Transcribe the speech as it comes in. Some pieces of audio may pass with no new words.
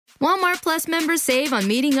Walmart Plus members save on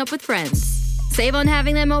meeting up with friends. Save on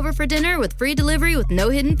having them over for dinner with free delivery with no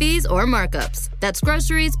hidden fees or markups. That's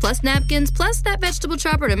groceries, plus napkins, plus that vegetable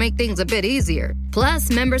chopper to make things a bit easier.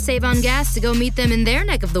 Plus, members save on gas to go meet them in their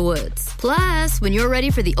neck of the woods. Plus, when you're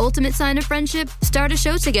ready for the ultimate sign of friendship, start a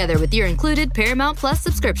show together with your included Paramount Plus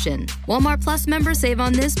subscription. Walmart Plus members save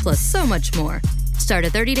on this plus so much more. Start a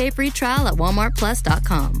 30-day free trial at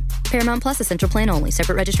walmartplus.com. Paramount Plus Essential Plan only.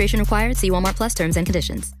 Separate registration required. See Walmart Plus terms and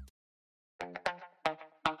conditions.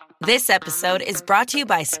 This episode is brought to you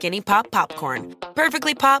by Skinny Pop Popcorn.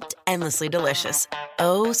 Perfectly popped, endlessly delicious.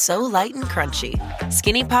 Oh, so light and crunchy.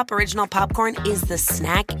 Skinny Pop Original Popcorn is the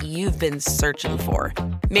snack you've been searching for.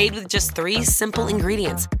 Made with just 3 simple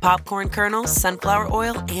ingredients: popcorn kernels, sunflower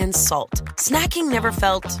oil, and salt. Snacking never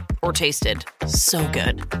felt or tasted so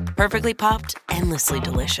good. Perfectly popped, endlessly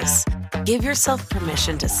delicious. Give yourself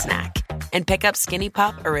permission to snack and pick up Skinny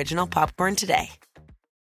Pop Original Popcorn today.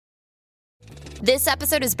 This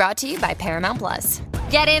episode is brought to you by Paramount Plus.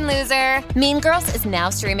 Get in, loser! Mean Girls is now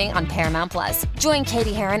streaming on Paramount Plus. Join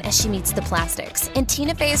Katie Heron as she meets the plastics in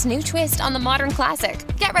Tina Fey's new twist on the modern classic.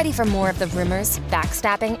 Get ready for more of the rumors,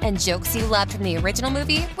 backstabbing, and jokes you loved from the original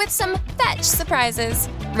movie with some fetch surprises.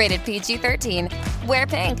 Rated PG-13. Wear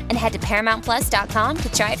pink and head to ParamountPlus.com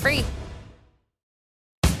to try it free.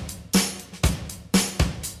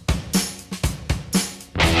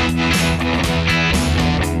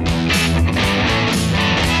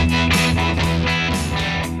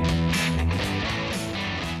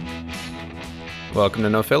 Welcome to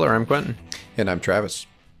No Filler. I'm Quentin. And I'm Travis.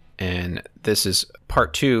 And this is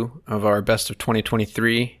part 2 of our Best of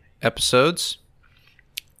 2023 episodes.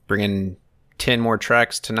 Bringing 10 more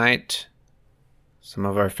tracks tonight. Some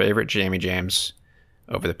of our favorite jammy jams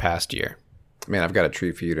over the past year. Man, I've got a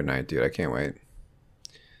treat for you tonight, dude. I can't wait.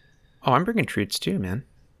 Oh, I'm bringing treats too, man.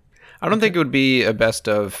 I don't think it would be a Best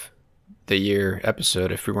of the Year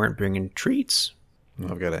episode if we weren't bringing treats.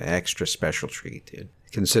 Well, I've got an extra special treat, dude.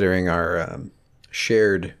 Considering our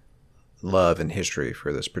shared love and history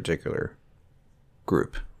for this particular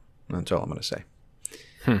group. That's all I'm going to say.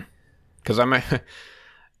 Because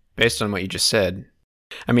based on what you just said,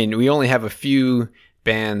 I mean, we only have a few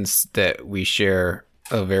bands that we share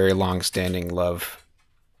a very long-standing love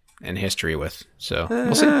and history with. So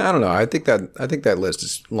we'll see. I don't know. I think that list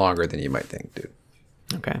is longer than you might think, dude.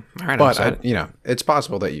 Okay. All right. But it's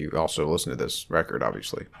possible that you also listen to this record,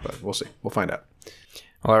 obviously. But we'll see. We'll find out.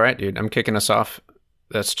 Well, all right, dude. I'm kicking us off.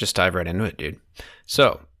 Let's just dive right into it, dude.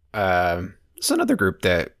 So, it's another group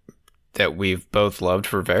that we've both loved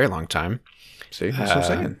for a very long time. See, that's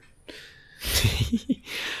what I'm saying.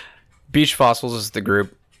 Beach Fossils is the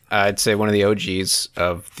group. I'd say one of the OGs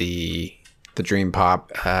of the dream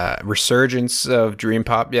pop resurgence of dream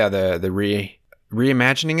pop. Yeah, the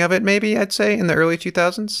reimagining of it, maybe I'd say in the early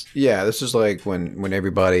 2000s. Yeah, this is like when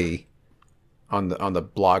everybody on the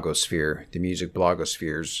blogosphere, the music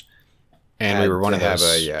blogospheres, and we were one of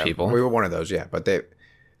those people. We were one of those, yeah. But there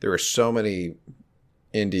were so many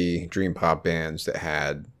indie dream pop bands that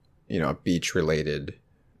had, a beach related,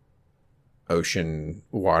 ocean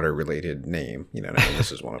water related name. You know what I mean?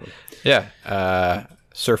 This is one of them. Yeah.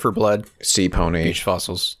 Surfer Blood, Sea Pony, Beach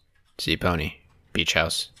Fossils, Sea Pony, Beach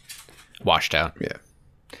House, Washed Out. Yeah.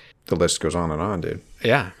 The list goes on and on, dude.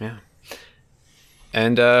 Yeah.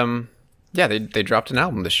 And they dropped an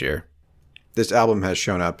album this year. This album has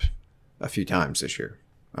shown up a few times this year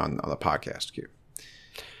on the podcast queue.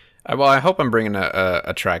 Well, I hope I'm bringing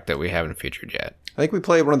a track that we haven't featured yet. I think we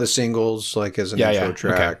played one of the singles, like as an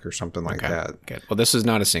intro track or something like that. Okay. Well, this is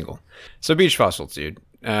not a single. So Beach Fossils, dude.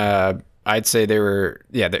 I'd say they were,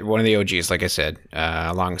 one of the OGs, like I said,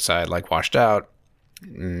 alongside like Washed Out,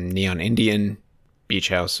 Neon Indian, Beach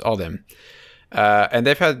House, all them. And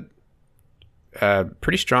they've had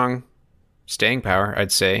pretty strong staying power,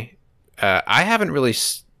 I'd say. I haven't really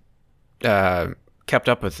kept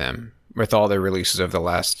up with them with all their releases over the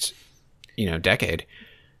last, decade.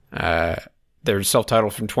 Their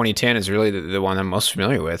self-titled from 2010 is really the one I'm most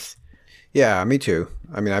familiar with. Yeah, me too.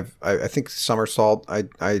 I mean, I think Somersault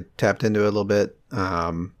I tapped into it a little bit,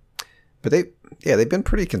 but they've been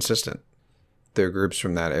pretty consistent. Their groups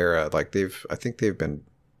from that era, like I think they've been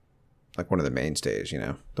like one of the mainstays.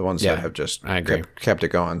 The ones that have just I agree. kept it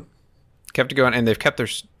going. Kept it going, and they've kept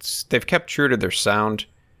true to their sound,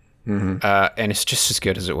 and it's just as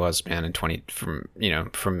good as it was, man. From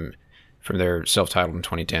their self-titled in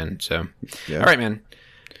 2010. So, All right, man.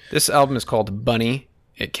 This album is called Bunny.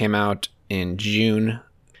 It came out in June,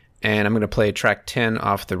 and I'm going to play track 10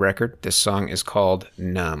 off the record. This song is called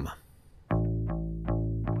Numb.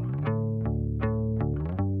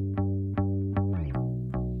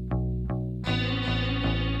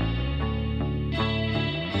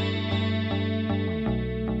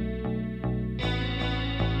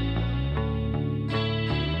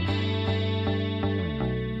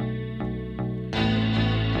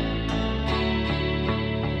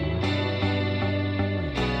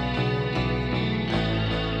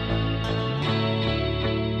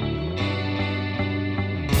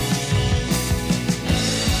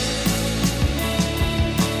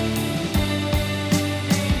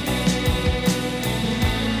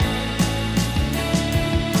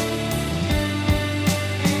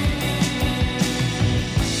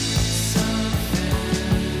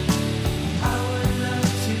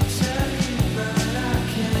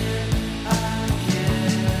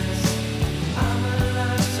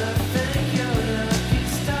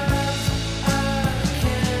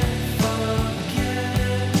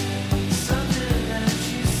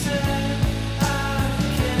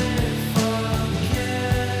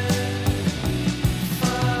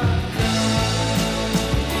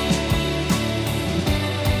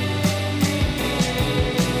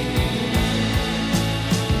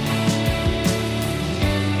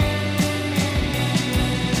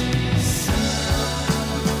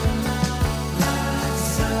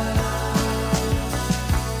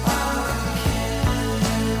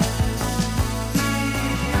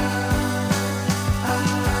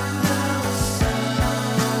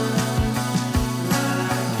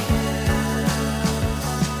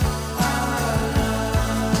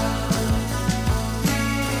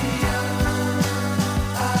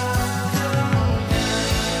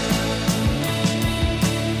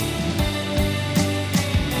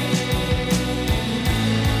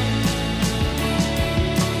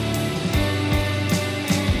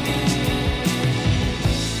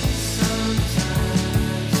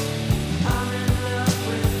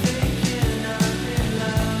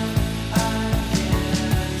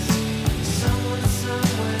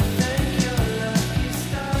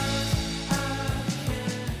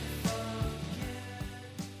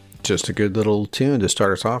 Just a good little tune to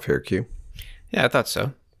start us off here, Q. Yeah, I thought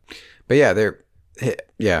so. But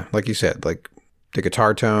yeah, like you said, like the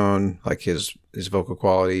guitar tone, like his vocal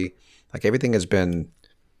quality, like everything has been,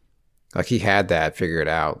 like he had that figured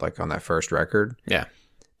out, like on that first record. Yeah.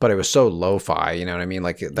 But it was so lo-fi, you know what I mean?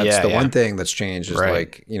 Like that's one thing that's changed is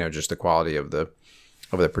like, you know, just the quality of the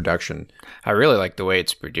production. I really like the way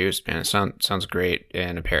it's produced, man. It sounds great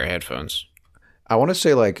in a pair of headphones. I want to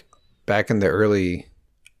say like back in the early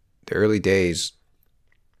days,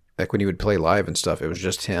 like when he would play live and stuff, it was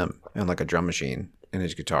just him and like a drum machine and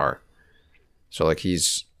his guitar. So like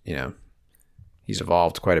he's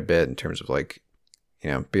evolved quite a bit in terms of like, you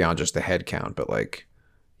know, beyond just the head count, but like,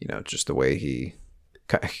 you know, just the way he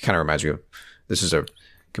kind of reminds me of, this is a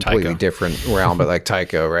completely different realm, but like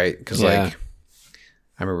Tycho, right? Because like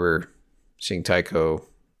I remember seeing Tycho,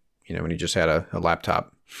 you know, when he just had a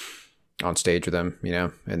laptop on stage with him, you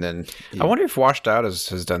know, and then I wonder if Washed Out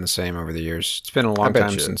has done the same over the years. It's been a long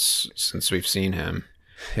time since we've seen him.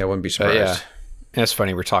 Yeah, I wouldn't be surprised. Yeah, and it's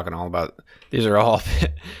funny, we're talking all about, these are all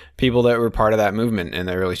people that were part of that movement in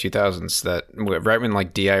the early 2000s, that right when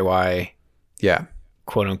like DIY,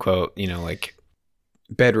 quote unquote, you know, like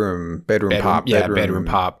bedroom pop, bedroom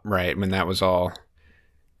pop, right, when that was all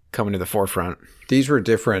coming to the forefront. These were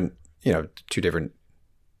different, you know,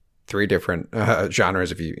 three different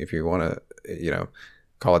genres, if you want to, you know,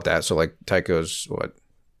 call it that. So like Tycho's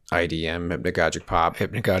IDM,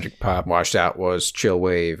 Hypnagogic Pop. Washed Out was chill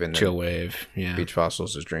wave, and yeah. Beach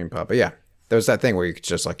Fossils is dream pop. But yeah, there was that thing where you could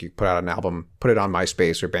just like, you put out an album, put it on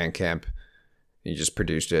MySpace or Bandcamp, and you just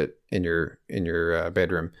produced it in your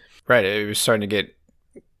bedroom. Right. It was starting to get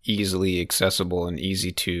easily accessible and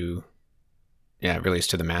easy to release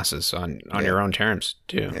to the masses on your own terms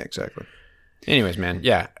too. Yeah, exactly. Anyways, man,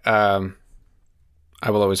 I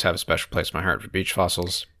will always have a special place in my heart for Beach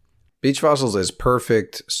Fossils. Beach Fossils is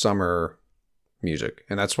perfect summer music,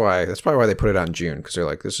 and that's probably why they put it on June, because they're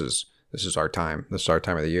like, this is our time. This is our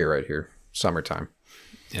time of the year right here, summertime.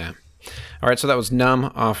 Yeah. All right, so that was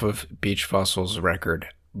Numb off of Beach Fossils' record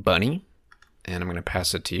Bunny, and I'm going to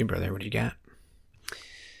pass it to you, brother. What do you got?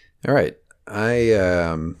 All right, I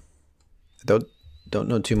don't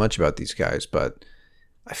know too much about these guys, but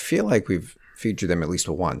I feel like we've featured them at least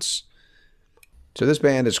once. So this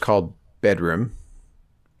band is called Bedroom,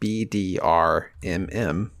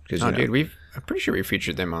 BDRMM. Dude, I'm pretty sure we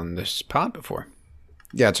featured them on this pod before.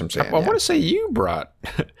 Yeah, that's what I'm saying. I want to say you brought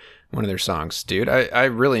one of their songs, dude. I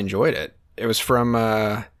really enjoyed it. It was from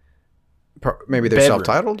maybe they're Bedroom.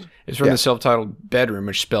 Self-titled? It's from the self-titled Bedroom,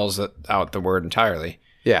 which spells out the word entirely.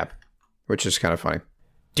 Yeah, which is kind of funny.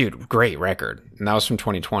 Dude, great record. And that was from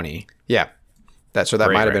 2020. Yeah. That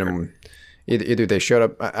great might have record. been either they showed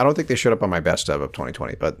up. I don't think they showed up on my best of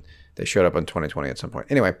 2020, but they showed up on 2020 at some point.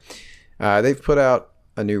 Anyway, they've put out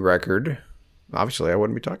a new record. Obviously, I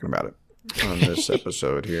wouldn't be talking about it on this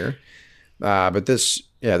episode here. But this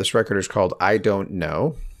record is called I Don't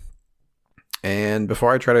Know. And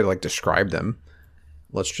before I try to like describe them,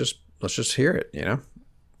 let's just hear it, you know?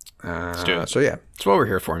 Let's do it. So yeah. That's what we're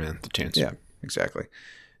here for, man. The tunes. Yeah, exactly.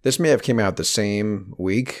 This may have came out the same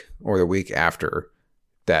week or the week after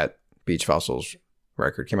that Beach Fossils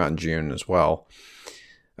record. Came out in June as well.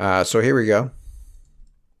 So here we go.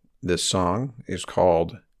 This song is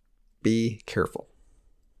called Be Careful.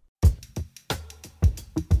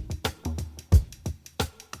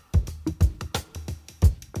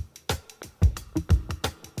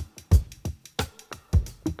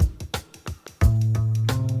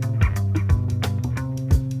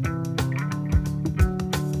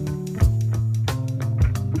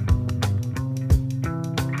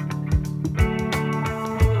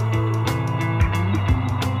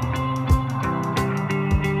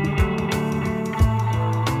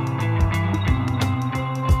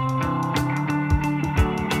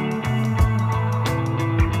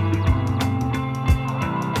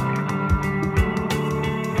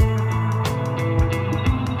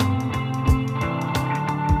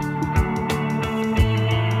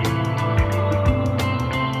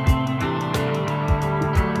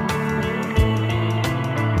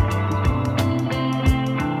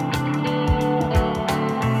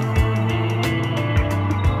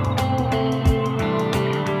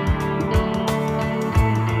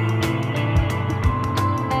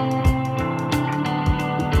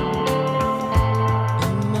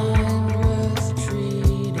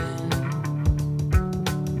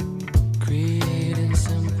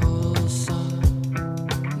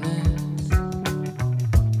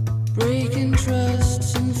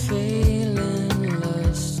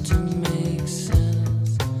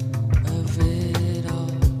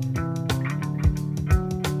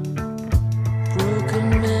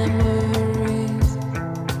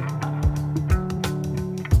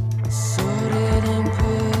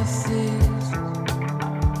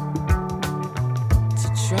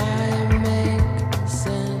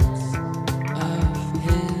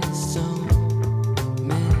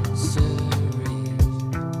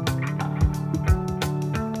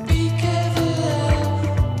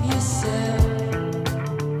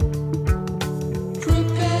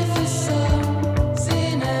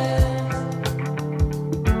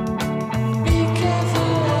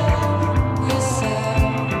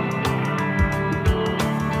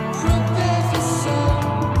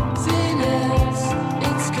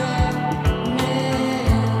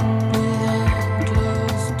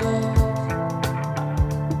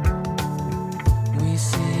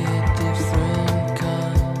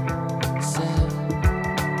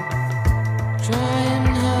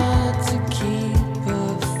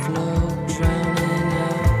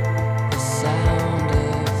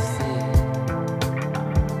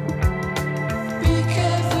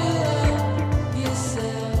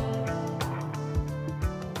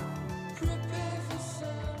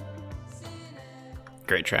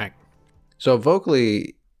 Great track. So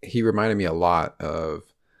vocally, he reminded me a lot of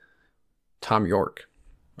Tom York.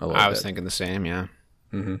 I was thinking the same, yeah.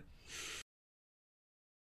 Mm-hmm.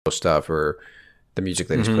 Stuff or the music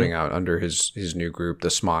that he's putting out under his new group, The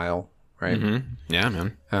Smile, right? Mm-hmm. Yeah,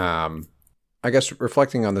 man. I guess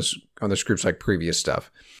reflecting on this group's like previous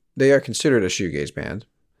stuff, they are considered a shoegaze band.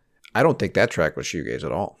 I don't think that track was shoegaze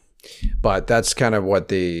at all, but that's kind of what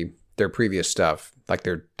their previous stuff, like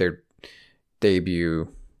their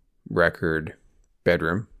debut record,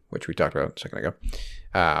 Bedroom, which we talked about a second ago.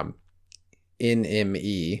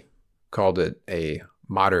 NME called it a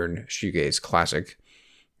modern shoegaze classic.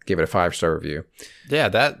 Gave it a 5-star review. Yeah,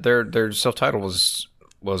 that their self-title was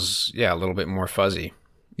a little bit more fuzzy.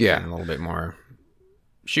 Yeah, and a little bit more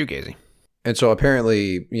shoegazy. And so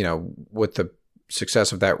apparently, with the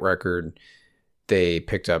success of that record, they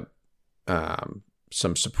picked up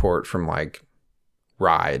some support from like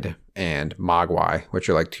Ride and Mogwai, which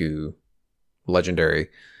are like two legendary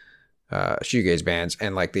shoegaze bands,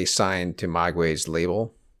 and like they signed to Mogwai's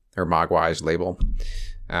label. And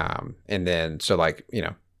then so like,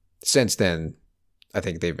 since then I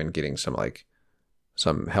think they've been getting some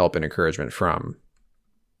help and encouragement from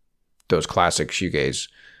those classic shoegaze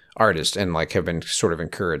artists, and like have been sort of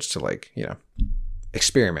encouraged to like,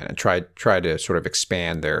 experiment and try to sort of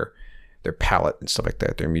expand their palette and stuff like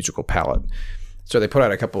that, their musical palette. So they put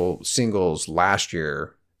out a couple singles last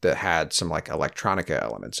year that had some like electronica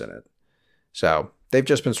elements in it. So they've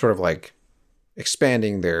just been sort of like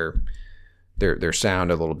expanding their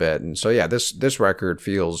sound a little bit. And so, yeah, this record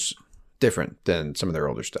feels different than some of their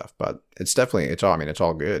older stuff, but it's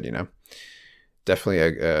all good, definitely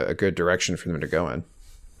a good direction for them to go in.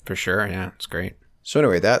 For sure. Yeah. It's great. So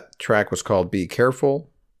anyway, that track was called Be Careful.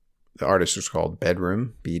 The artist was called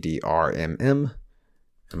Bedroom, BDRMM.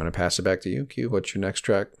 I'm going to pass it back to you, Q. What's your next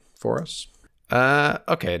track for us?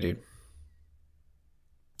 Okay, dude.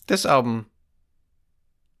 This album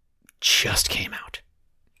just came out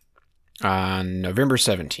on November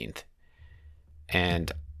 17th.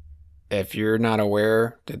 And if you're not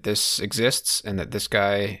aware that this exists and that this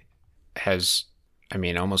guy has,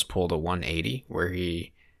 almost pulled a 180 where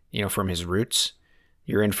he, from his roots,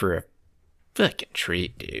 you're in for a fucking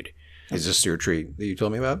treat, dude. Is this your treat that you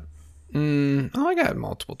told me about? I got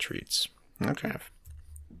multiple treats. Okay.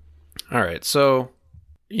 All right. So,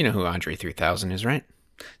 you know who Andre 3000 is, right?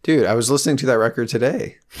 Dude, I was listening to that record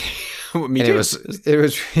today. Me too.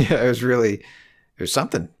 It was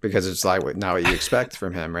something, because it's like not what you expect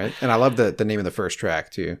from him, right? And I love the name of the first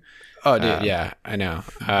track too. Oh, dude, yeah, I know.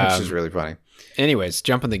 Which is really funny. Anyways,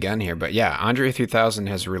 jumping the gun here, but yeah, Andre 3000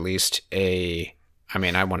 has released I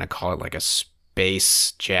want to call it like a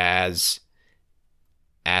space jazz,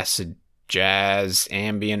 acid jazz,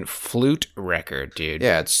 ambient flute record, dude.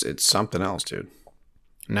 Yeah, it's something else, dude.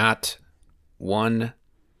 Not one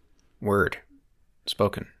word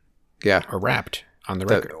spoken. Yeah. Or rapped on the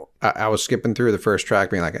record. I was skipping through the first track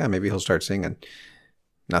being like, maybe he'll start singing.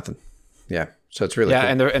 Nothing. Yeah. So it's really cool.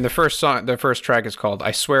 And the first track is called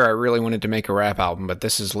I Swear I Really Wanted to Make a Rap Album, but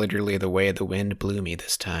this is literally the way the wind blew me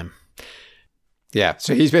this time. Yeah.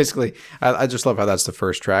 So he's basically, I just love how that's the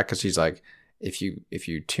first track, because he's like, if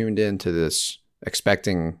you tuned into this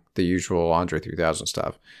expecting the usual Andre 3000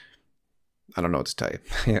 stuff, I don't know what to tell you.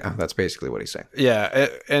 That's basically what he's saying. Yeah.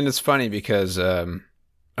 And it's funny because I'm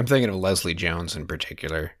thinking of Leslie Jones in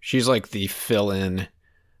particular. She's like the fill-in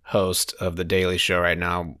host of The Daily Show right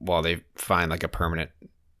now while they find like a permanent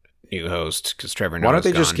new host, because Trevor Noah's Why don't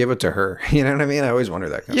they gone. just give it to her? You know what I mean? I always wonder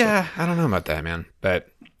that kind of stuff. I don't know about that, man. But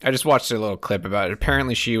I just watched a little clip about it.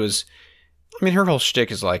 Apparently she was, her whole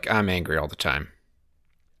shtick is like, I'm angry all the time.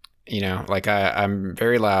 Like I'm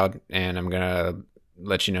very loud and I'm going to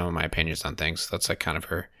let you know my opinions on things. That's like kind of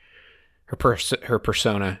her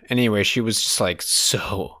persona. Anyway, she was just like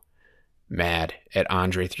so mad at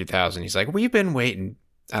Andre 3000. He's like, we've been waiting,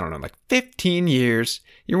 I don't know, like 15 years.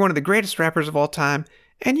 You're one of the greatest rappers of all time,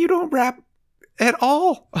 and you don't rap at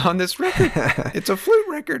all on this record. It's a flute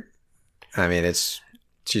record.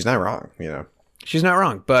 She's not wrong, She's not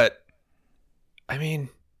wrong, but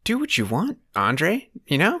do what you want, Andre,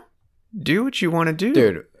 Do what you want to do.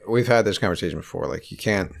 Dude, we've had this conversation before. Like, you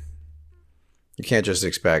can't just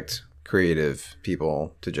expect creative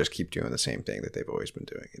people to just keep doing the same thing that they've always been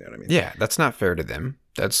doing. You know what I mean? Yeah, that's not fair to them.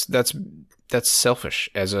 That's selfish.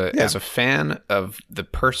 As a fan of the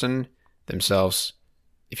person themselves,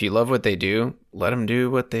 if you love what they do, let them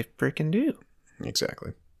do what they freaking do.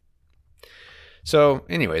 Exactly. So,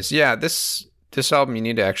 anyways, yeah, this album you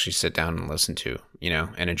need to actually sit down and listen to,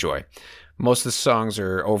 and enjoy. Most of the songs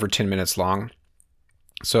are over 10 minutes long.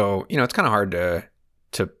 So, it's kind of hard to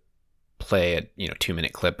play a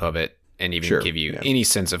 2-minute clip of it and even Sure, give you yeah. any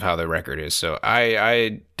sense of how the record is. So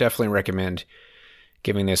I definitely recommend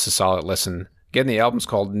giving this a solid listen. Again, the album's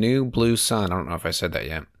called New Blue Sun. I don't know if I said that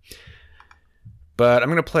yet. But I'm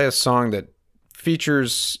going to play a song that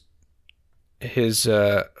features his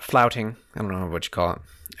flouting. I don't know what you call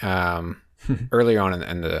it. Earlier on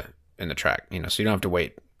in the track, so you don't have to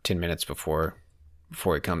wait 10 minutes before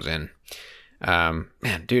he comes in.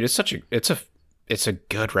 Man, dude, it's a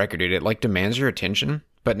good record, dude. It like demands your attention,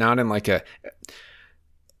 but not in like a.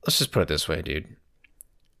 Let's just put it this way, dude.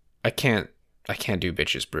 I can't do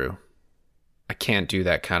Bitches Brew. I can't do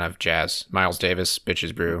that kind of jazz. Miles Davis,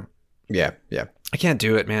 Bitches Brew. Yeah. I can't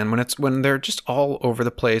do it, man. When they're just all over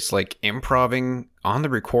the place, like improving on the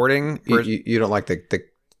recording. You don't like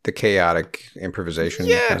the chaotic improvisation?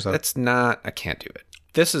 Yeah, kind of stuff? that's not. I can't do it.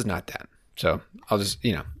 This is not that. So I'll just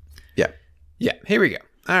Yeah. Yeah. Here we go.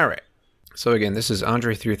 All right. So again, this is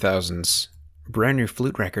Andre 3000's brand new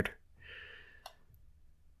flute record.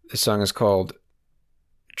 This song is called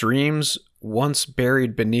 "Dreams Once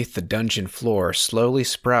Buried Beneath the Dungeon Floor Slowly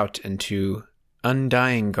Sprout into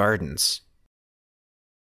Undying Gardens."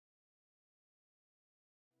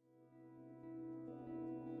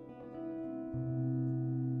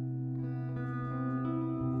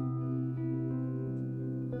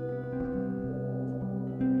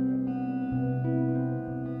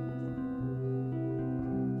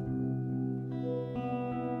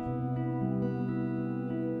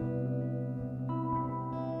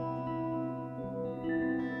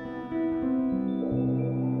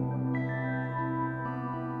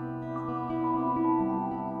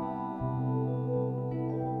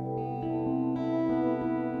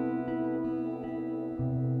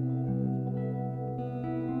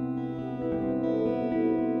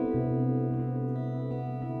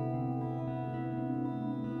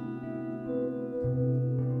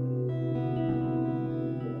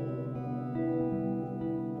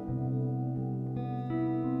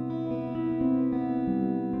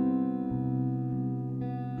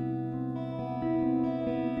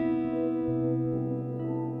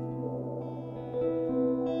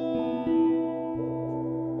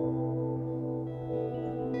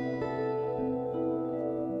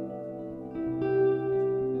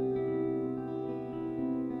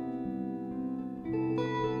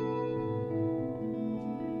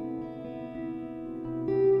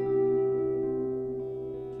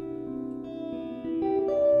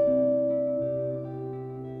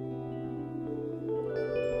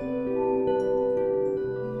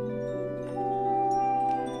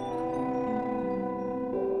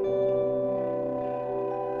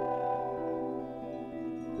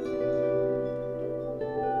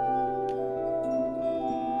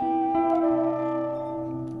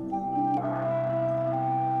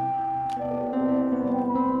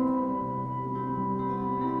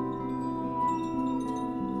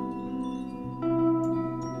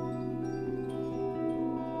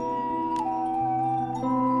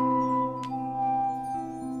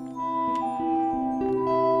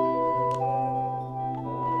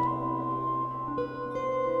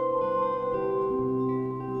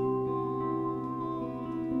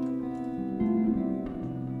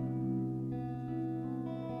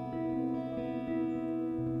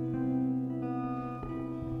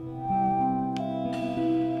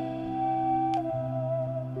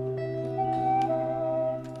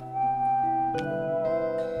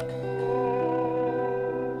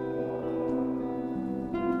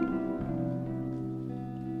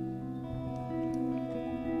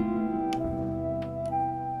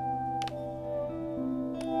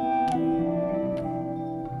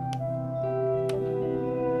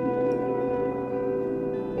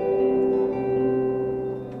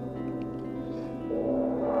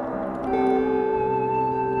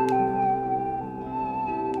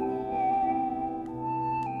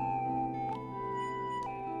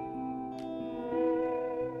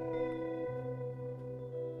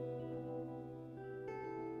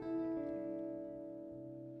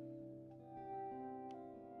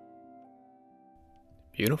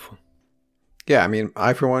 Beautiful. Yeah, I mean,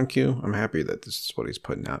 I for one, I'm happy that this is what he's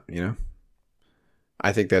putting out,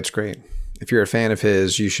 I think that's great. If you're a fan of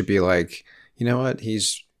his, you should be like, you know what?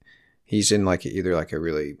 He's in like either like a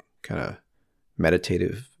really kind of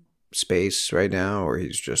meditative space right now, or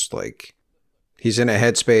he's just like, he's in a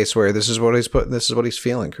headspace where this is what he's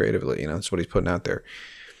feeling creatively, that's what he's putting out there.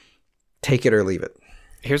 Take it or leave it.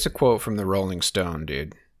 Here's a quote from the Rolling Stone,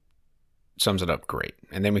 dude. Sums it up great.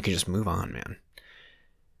 And then we can just move on, man.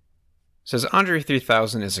 It says, Andre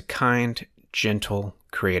 3000 is a kind, gentle,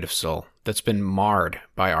 creative soul that's been marred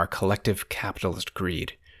by our collective capitalist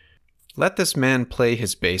greed. Let this man play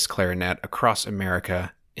his bass clarinet across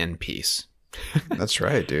America in peace. That's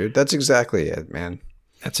right, dude. That's exactly it, man.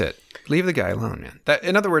 That's it. Leave the guy alone, man. That,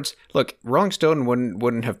 in other words, look, Rolling Stone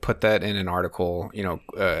wouldn't have put that in an article. You know,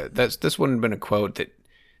 this wouldn't have been a quote. That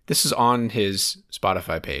this is on his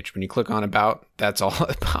Spotify page. When you click on About, that's all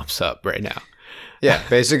that pops up right now. Yeah,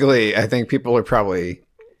 basically, I think people are probably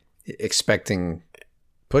expecting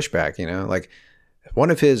pushback. You know, like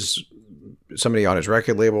somebody on his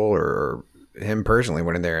record label or him personally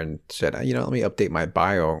went in there and said, you know, let me update my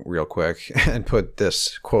bio real quick and put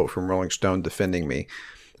this quote from Rolling Stone defending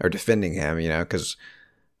him, you know, because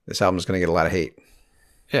this album is going to get a lot of hate.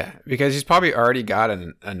 Yeah, because he's probably already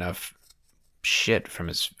gotten enough shit from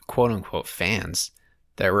his quote unquote fans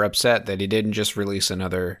that were upset that he didn't just release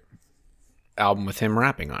another album with him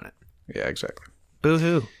rapping on it. Yeah, exactly. Boo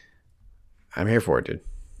hoo. I'm here for it, dude.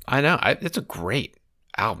 I know. It's a great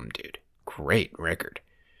album, dude. Great record.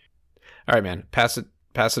 All right, man. Pass it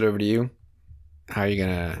over to you. How are you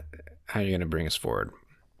gonna bring us forward?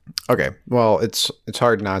 Okay. Well, it's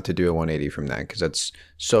hard not to do a 180 from that because that's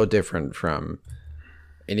so different from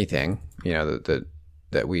anything, you know,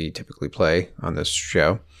 that we typically play on this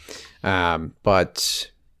show.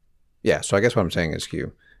 But yeah, so I guess what I'm saying is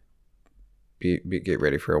get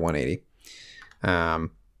ready for a 180.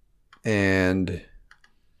 And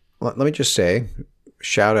let me just say,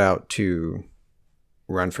 shout out to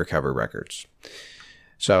Run for Cover Records.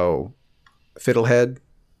 So Fiddlehead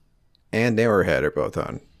and Narrowhead are both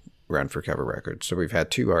on Run for Cover Records. So we've had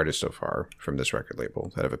 2 artists so far from this record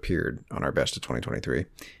label that have appeared on our Best of 2023.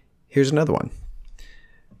 Here's another one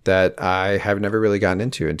that I have never really gotten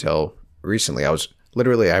into until recently.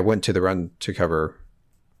 I went to the Run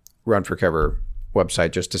for Cover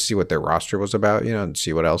website just to see what their roster was about, you know, and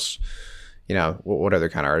see what else, you know, what other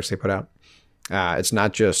kind of artists they put out. It's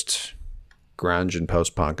not just grunge and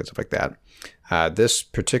post-punk and stuff like that. This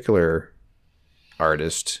particular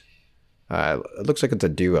artist, it looks like it's a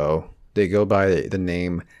duo. They go by the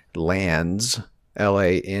name Lands,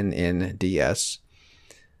 Lanns.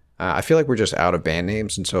 I feel like we're just out of band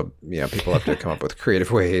names, and so, you know, people have to come up with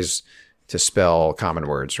creative ways to spell common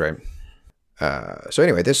words, right? So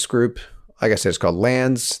anyway, this group, like I said, it's called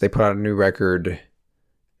Lands. They put out a new record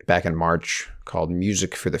back in March called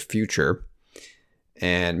Music for the Future.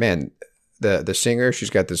 And man, the singer, she's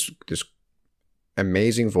got this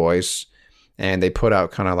amazing voice, and they put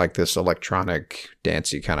out kind of like this electronic,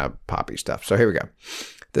 dancey kind of poppy stuff. So here we go.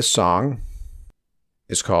 This song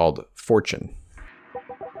is called Fortune.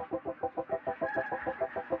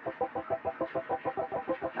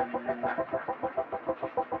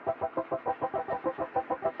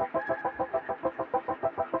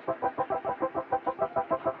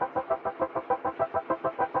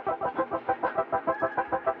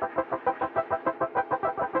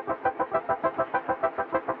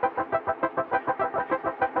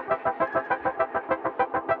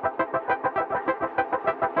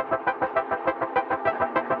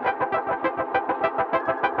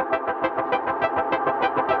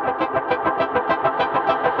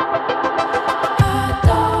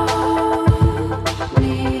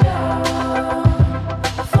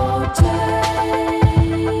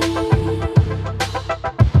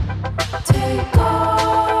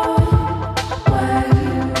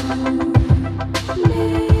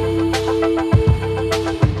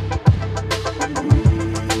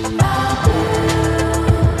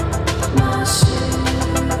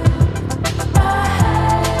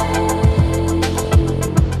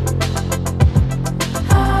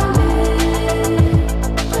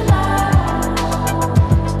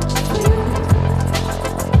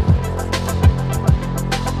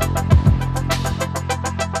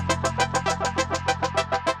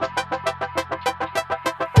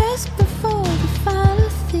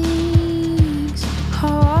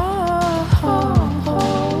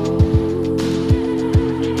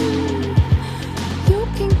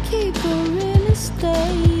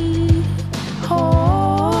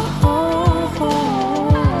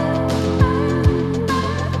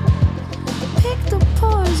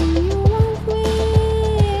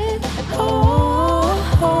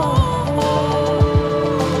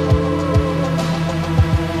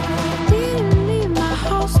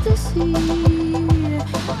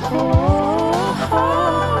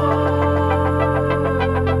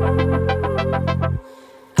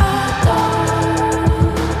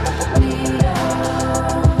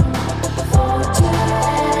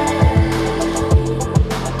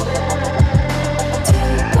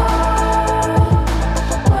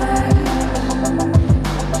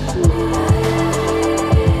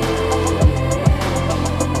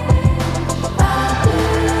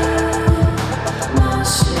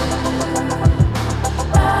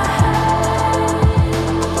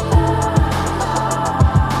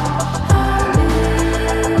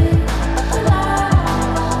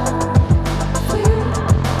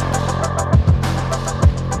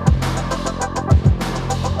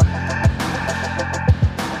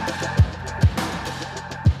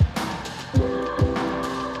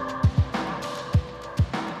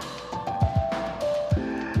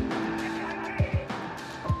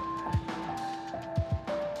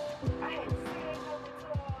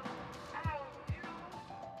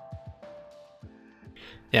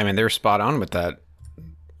 Yeah, I mean, they were spot on with that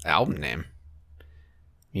album name.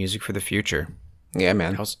 Music for the Future. Yeah,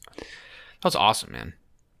 man. That was awesome, man.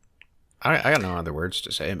 I got no other words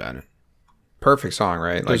to say about it. Perfect song,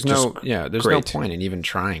 right? There's like, there's no point in even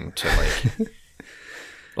trying to like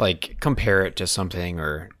like compare it to something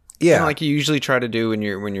or like you usually try to do when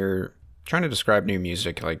you're trying to describe new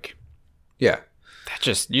music. Like you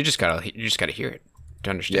just gotta hear it to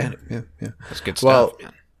understand it. Yeah. That's good stuff,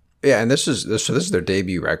 man. Yeah, and this is their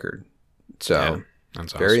debut record, so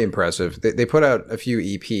that's very awesome. impressive. They put out a few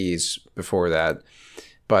EPs before that,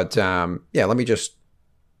 but let me just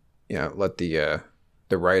let the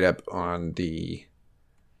write up on the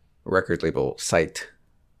record label site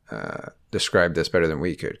describe this better than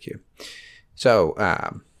we could, Q. So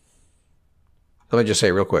let me just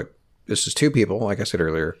say real quick, this is two people, like I said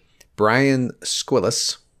earlier, Brian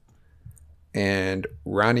Squillis and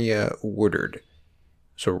Rania Woodard.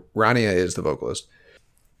 So Rania is the vocalist.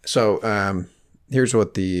 So here's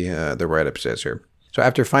what the write-up says here. So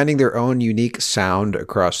after finding their own unique sound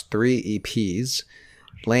across 3 EPs,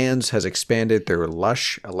 Lands has expanded their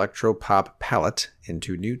lush electro-pop palette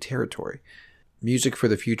into new territory. Music for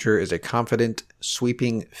the Future is a confident,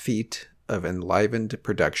 sweeping feat of enlivened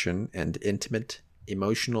production and intimate,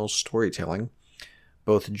 emotional storytelling,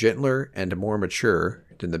 both gentler and more mature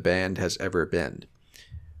than the band has ever been.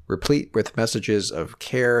 Replete with messages of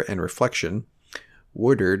care and reflection,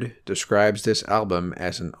 Woodard describes this album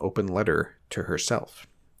as an open letter to herself.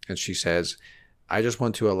 And she says, I just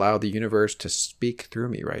want to allow the universe to speak through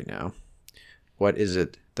me right now. What is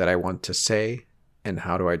it that I want to say, and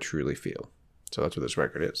how do I truly feel? So that's what this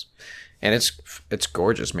record is. And it's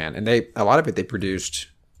gorgeous, man. And a lot of it they produced,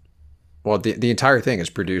 well, the entire thing is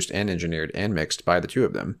produced and engineered and mixed by the two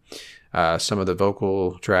of them. Some of the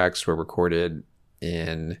vocal tracks were recorded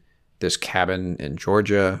in this cabin in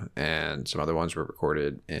Georgia, and some other ones were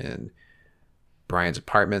recorded in Brian's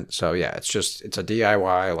apartment. So yeah, it's a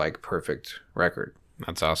DIY, like, perfect record.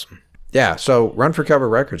 That's awesome. Yeah, so Run for Cover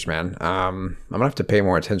Records, man. I'm gonna have to pay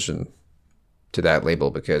more attention to that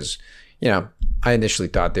label because, I initially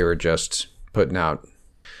thought they were just putting out,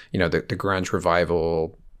 the grunge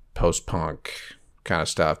revival, post-punk kind of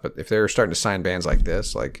stuff. But if they're starting to sign bands like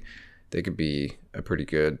this, like, they could be a pretty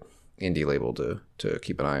good indie label to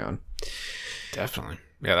keep an eye on. Definitely.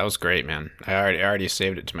 Yeah, that was great, man. I already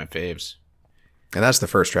saved it to my faves. And that's the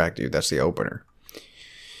first track, dude. That's the opener.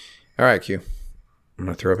 All right, Q. I'm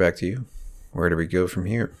going to throw it back to you. Where do we go from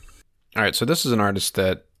here? All right, so this is an artist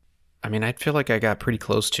that, I feel like I got pretty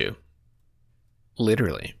close to.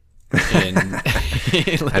 Literally. I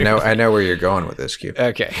know where you're going with this, Q.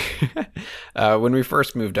 Okay. When we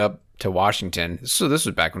first moved up to Washington, so this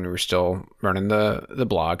was back when we were still running the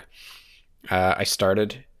blog, I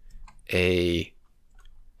started I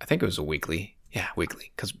think it was a weekly. Yeah,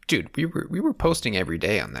 weekly. Because, dude, we were posting every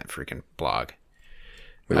day on that freaking blog.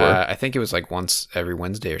 We were? I think it was like once every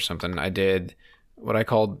Wednesday or something. I did what I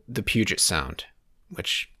called the Puget Sound,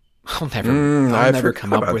 which I'll never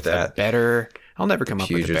come up with a better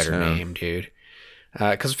name, dude.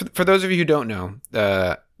 Because for those of you who don't know,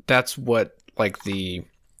 that's what, like, the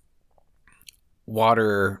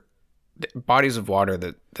bodies of water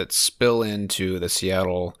that spill into the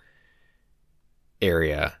Seattle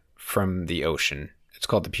area from the ocean. It's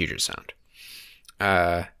called the Puget Sound.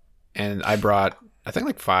 And I brought, I think,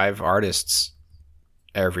 like 5 artists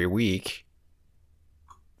every week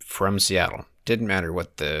from Seattle. Didn't matter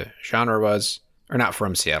what the genre was, or not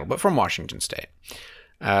from Seattle, but from Washington State.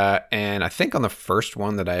 And I think on the first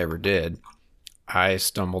one that I ever did, I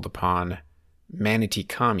stumbled upon Manatee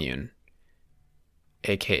Commune,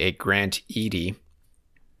 aka Grant Eady.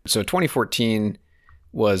 So 2014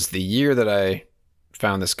 was the year that I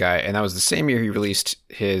found this guy, and that was the same year he released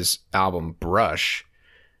his album Brush.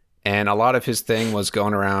 And a lot of his thing was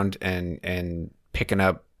going around and picking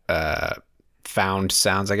up found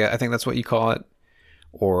sounds. I think that's what you call it,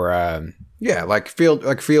 or like field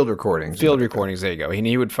recordings. Field recordings. There you go. And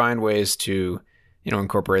he would find ways to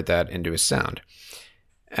incorporate that into his sound,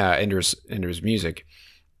 into his music.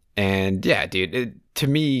 And yeah, dude, to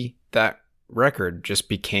me that record just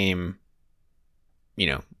became,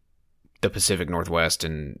 the Pacific Northwest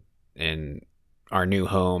and our new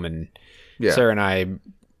home. And Sarah and I,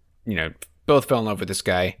 both fell in love with this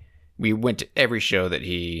guy. We went to every show that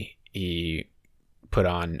he put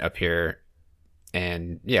on up here,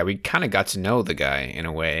 and yeah, we kind of got to know the guy in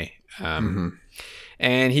a way.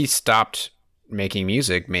 And he stopped making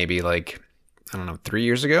music maybe, like, I don't know, 3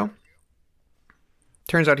 years ago.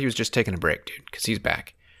 Turns out he was just taking a break, dude, because he's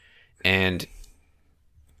back. And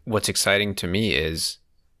what's exciting to me is,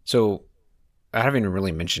 so I haven't even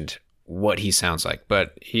really mentioned what he sounds like,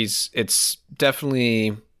 but it's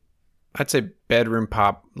definitely, I'd say, bedroom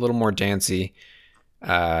pop, a little more dancey,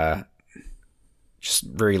 just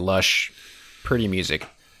very lush, pretty music.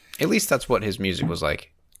 At least that's what his music was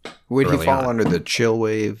like. Would he fall on. under the chill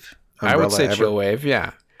wave I would say umbrella chill wave,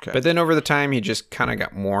 yeah. Okay. But then over the time, he just kind of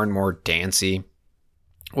got more and more dancey.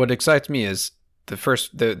 What excites me is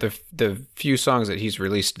the few songs that he's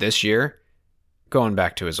released this year, going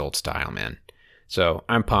back to his old style, man. So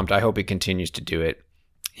I'm pumped. I hope he continues to do it.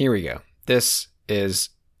 Here we go. This is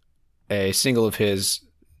a single of his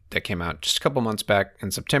that came out just a couple months back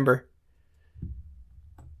in September.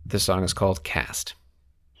 This song is called Cast.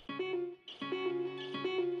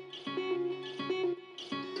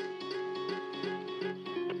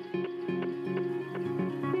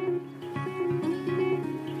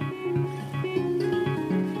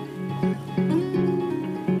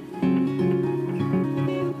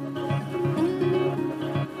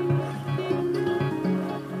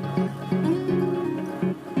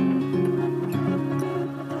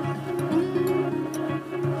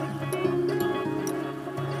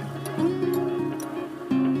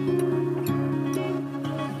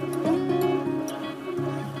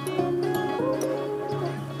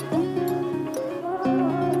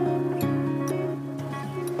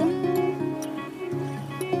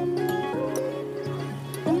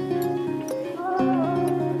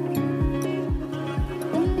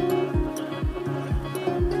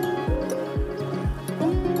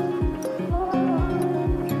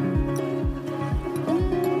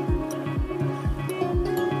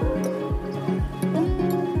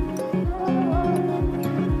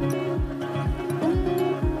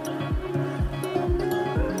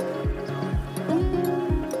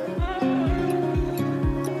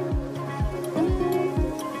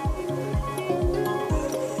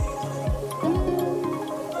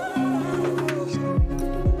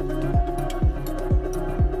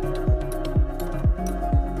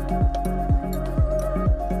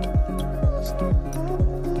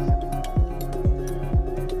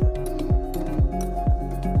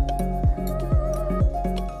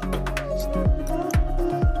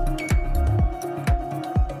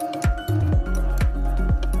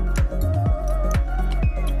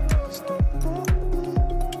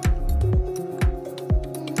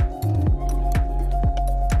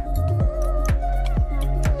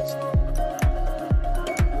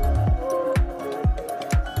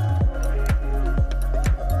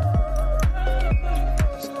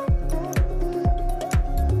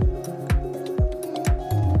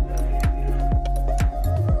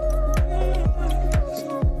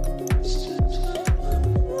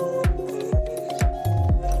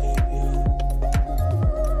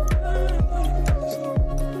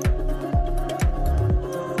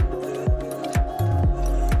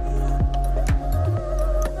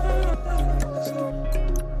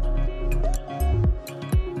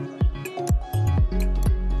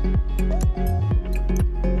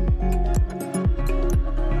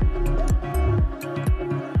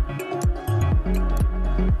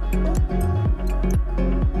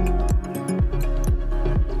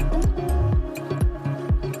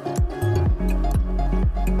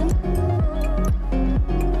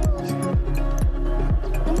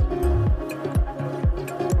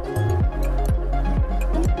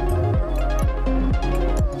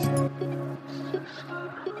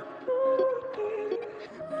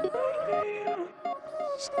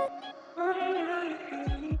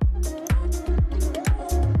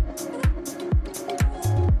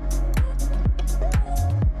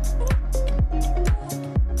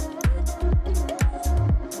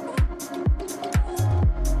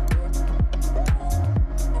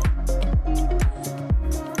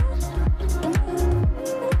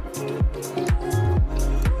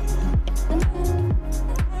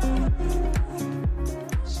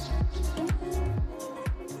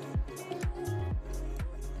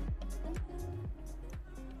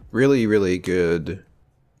 Really, really good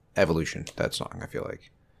evolution, that song, I feel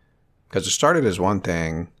like. Because it started as one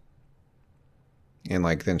thing and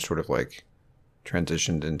like then sort of like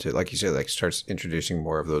transitioned into, like you said, like starts introducing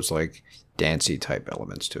more of those like dancey type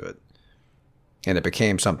elements to it. And it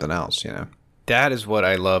became something else, you know? That is what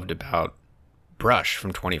I loved about Brush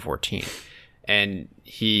from 2014. And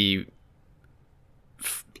he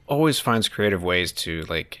always finds creative ways to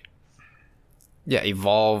like, yeah,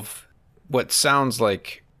 evolve what sounds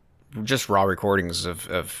like just raw recordings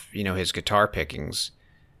of you know, his guitar pickings.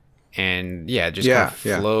 And yeah, it just kind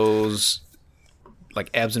of flows, like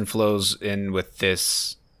ebbs and flows in with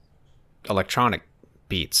this electronic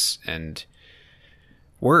beats and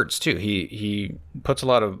words too. He puts a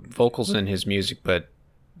lot of vocals in his music, but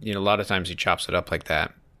you know, a lot of times he chops it up like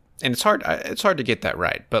that. and it's hard to get that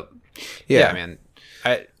right. But Yeah. man,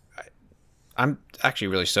 I'm actually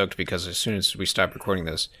really stoked because as soon as we stop recording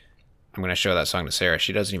this, I'm gonna show that song to Sarah.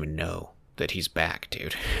 She doesn't even know that he's back,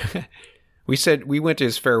 dude. We went to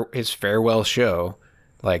his farewell show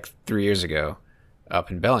like 3 years ago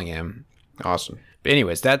up in Bellingham. Awesome. But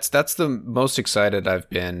anyways, that's the most excited I've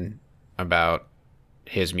been about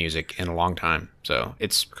his music in a long time. So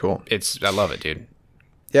it's Cool. I love it, dude.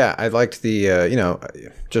 Yeah, I liked the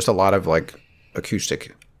just a lot of like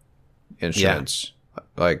acoustic instruments,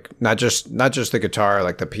 like not just the guitar,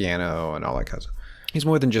 like the piano and all that kind of stuff. He's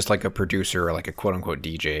more than just like a producer or like a quote unquote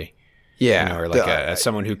DJ. Yeah, You know, or like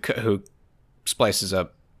someone who splices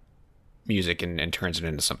up music and turns it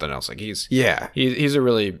into something else. Like he's a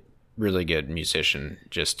really, really good musician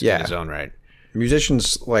just in his own right.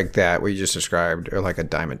 musicians like that, what you just described, are like a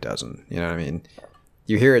dime a dozen. You know what I mean?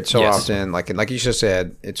 You hear it so often, like you just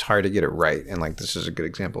said, it's hard to get it right. And like this is a good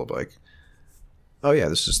example of like, oh yeah,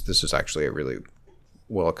 this is actually a really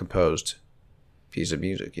well composed piece of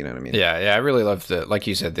music. You know what I mean? Yeah, I really love like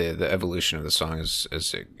you said, the evolution of the song as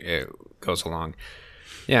it goes along.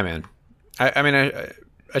 Yeah, man. I mean,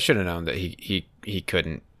 I should have known that he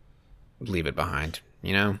couldn't leave it behind.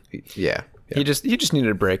 You know? Yeah. He just needed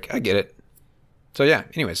a break. I get it. So yeah.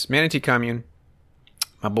 Anyways, Manatee Commune.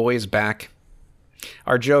 My boy is back.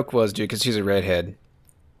 Our joke was, dude, because he's a redhead.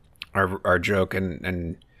 Our joke,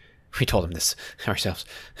 and we told him this ourselves.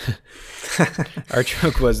 Our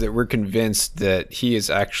joke was that we're convinced that he is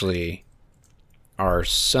actually our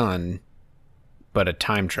son, but a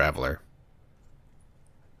time traveler.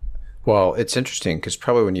 Well, it's interesting because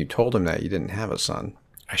probably when you told him that, you didn't have a son.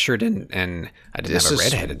 I sure didn't, and I didn't have a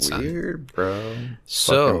redheaded son. Weird, bro.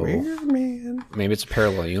 So Fucking weird, man. Maybe it's a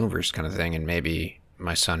parallel universe kind of thing, and maybe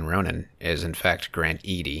my son Ronan is in fact Grant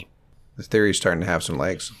Eady. The theory's starting to have some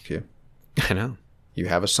legs. I know. You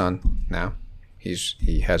have a son now.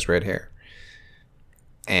 He has red hair,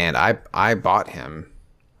 and I bought him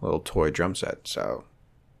a little toy drum set. So,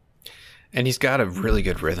 and he's got a really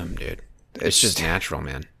good rhythm, dude. It's just natural,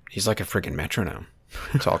 man. He's like a freaking metronome.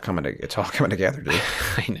 It's all coming together, dude.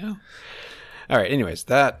 I know. All right. Anyways,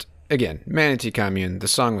 that again, Manatee Commune. The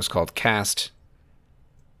song was called Cast.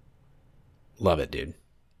 Love it, dude.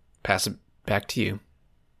 Pass it back to you.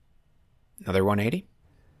 Another 180?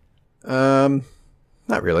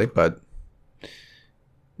 Not really, but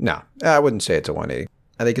no, I wouldn't say it's a 180.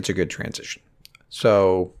 I think it's a good transition.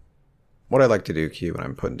 So, what I like to do, Q, when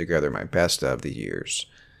I'm putting together my best of the years,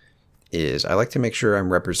 is I like to make sure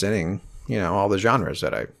I'm representing, all the genres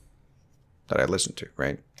that I listen to,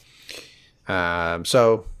 right?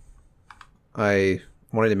 So I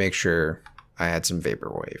wanted to make sure I had some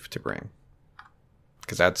vaporwave to bring,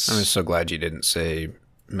 because I'm just so glad you didn't say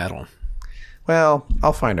metal. Well,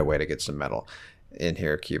 I'll find a way to get some metal in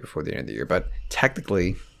here, Q, before the end of the year. But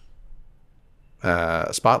technically,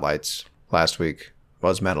 Spotlights last week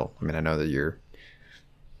was metal. I mean, I know that you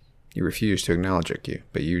refused to acknowledge it, Q,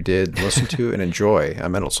 but you did listen to and enjoy a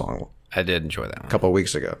metal song. I did enjoy that one. A couple of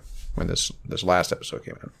weeks ago when this last episode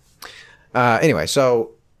came out. Anyway,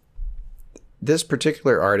 so this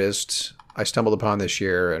particular artist I stumbled upon this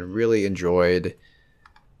year and really enjoyed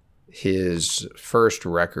his first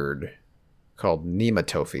record called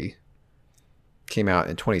Nematofi. Came out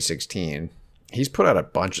in 2016. He's put out a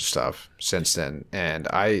bunch of stuff since then, and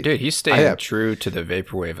he's staying true to the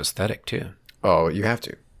vaporwave aesthetic too. Oh, you have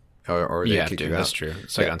to, or they kick you out. That's true.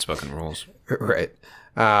 It's like unspoken rules, right?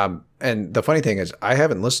 And the funny thing is, I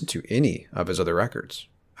haven't listened to any of his other records.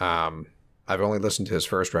 I've only listened to his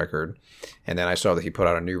first record, and then I saw that he put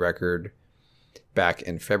out a new record back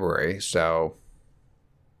in February. So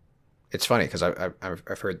it's funny because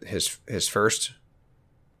I've heard his first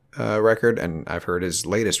record, and I've heard his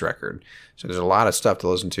latest record. So there's a lot of stuff to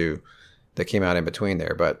listen to that came out in between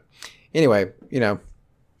there. But anyway,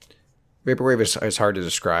 vaporwave is hard to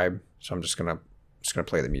describe, so I'm just gonna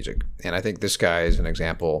play the music. And I think this guy is an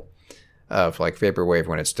example of like vaporwave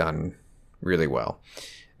when it's done really well.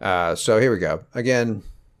 So here we go. Again,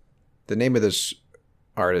 the name of this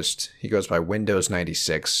artist, he goes by Windows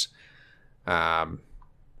 96.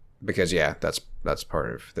 Because that's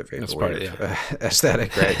part of the vaporwave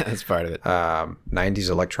aesthetic, right? That's part of it. 90s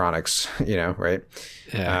electronics, right?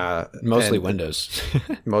 Yeah. Mostly Windows.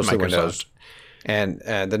 Mostly Windows. And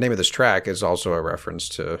the name of this track is also a reference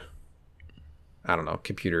to, I don't know,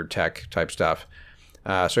 computer tech type stuff.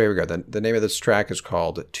 So here we go. The name of this track is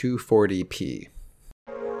called 240p.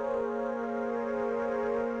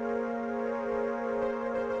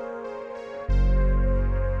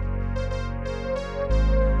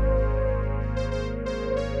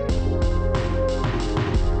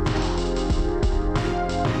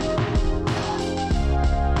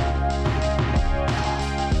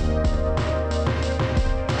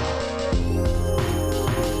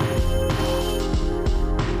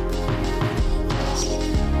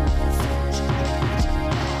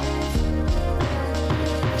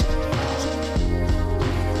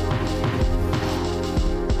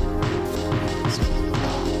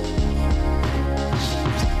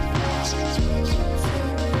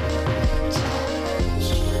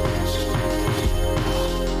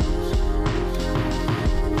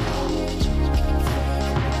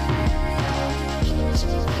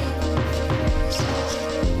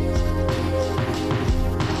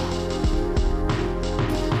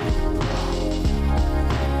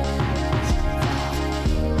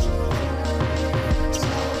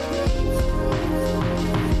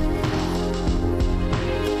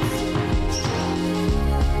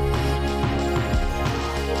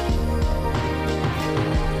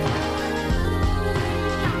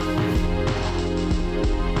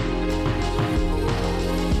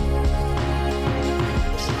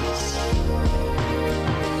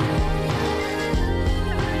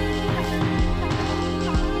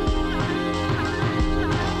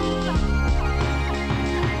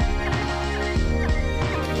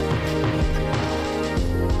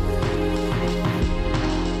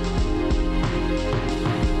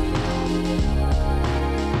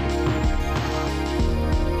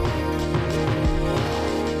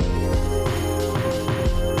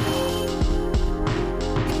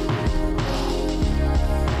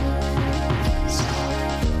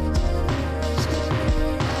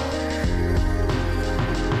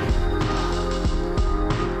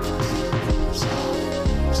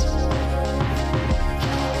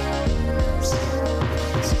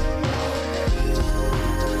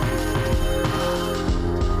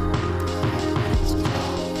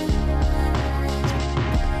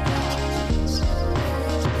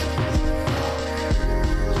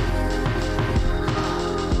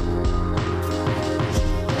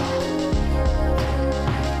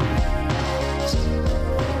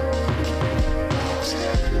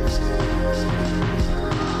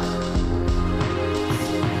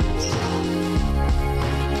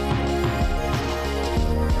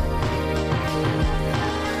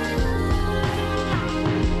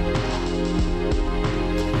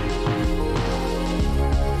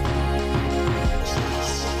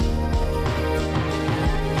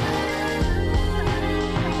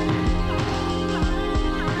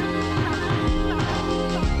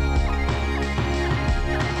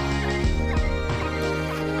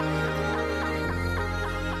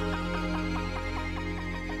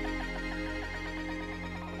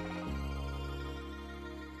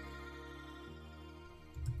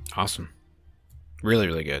 Awesome. Really,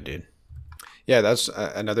 really good, dude. Yeah, that's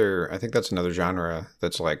another. I think that's another genre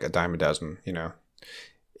that's like a dime a dozen. You know,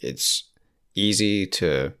 it's easy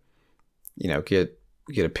to, you know, get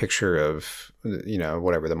a picture of, you know,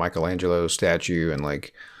 whatever, the Michelangelo statue, and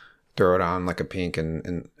like throw it on like a pink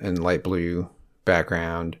and light blue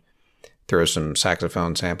background. Throw some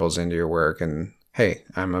saxophone samples into your work, and hey,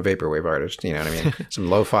 I'm a vaporwave artist. You know what I mean? Some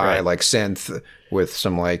lo-fi Right. like synth with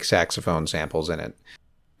some like saxophone samples in it.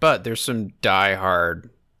 But there's some diehard.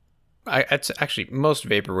 It's actually most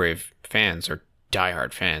vaporwave fans are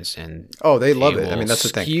diehard fans, and Oh, they love it. I will mean, that's the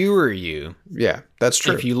thing. Skewer you Yeah, that's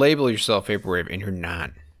true. if you label yourself vaporwave and you're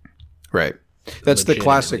not. Right. That's the legitimately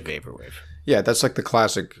classic. vaporwave. Yeah, that's like the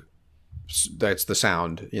classic. That's the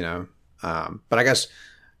sound, you know. But I guess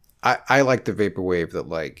I like the vaporwave that,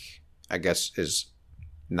 like, I guess is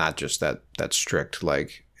not just that strict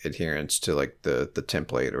like adherence to like the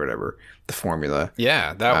template or whatever, the formula.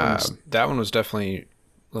 Yeah, that one was definitely a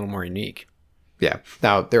little more unique. Yeah.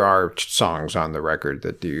 Now there are songs on the record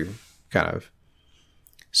that do kind of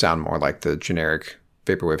sound more like the generic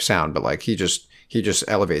vaporwave sound, but like he just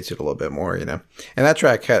elevates it a little bit more, you know. And that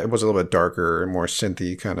track was a little bit darker and more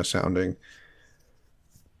synthy kind of sounding.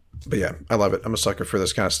 But yeah, I love it. I'm a sucker for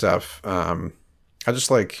this kind of stuff. I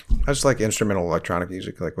just like instrumental electronic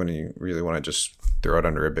music, like when you really want to just throw it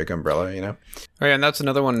under a big umbrella, you know. Oh yeah, and that's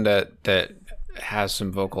another one that has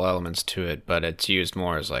some vocal elements to it, but it's used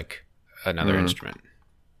more as like another instrument.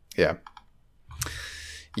 Yeah.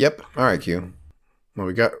 Yep. All right, Q.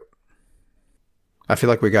 Well, I feel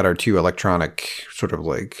like we got our two electronic sort of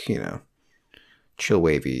like, you know, chill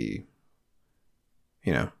wavy,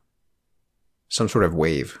 you know, some sort of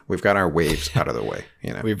wave. We've got our waves out of the way,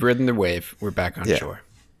 you know. We've ridden the wave. We're back on Yeah. shore.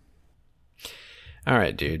 All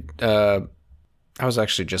right, dude. I was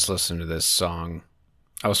actually just listening to this song.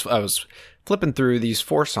 I was flipping through these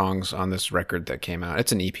 4 songs on this record that came out.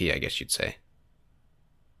 It's an EP, I guess you'd say.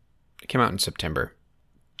 It came out in September.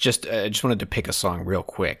 I just wanted to pick a song real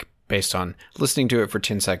quick based on listening to it for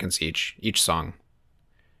 10 seconds each song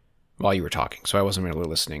while you were talking. So I wasn't really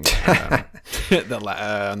listening on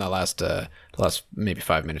the last maybe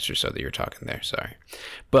 5 minutes or so that you were talking there. Sorry.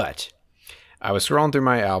 But I was scrolling through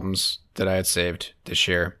my albums that I had saved this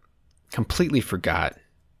year. Completely forgot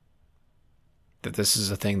that this is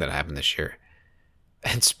a thing that happened this year.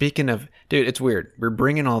 And speaking of, dude, it's weird. We're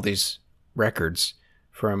bringing all these records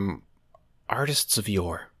from artists of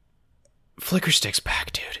yore. Flickerstick's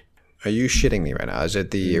back, dude. Are you shitting me right now? Is it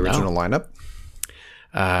the original lineup?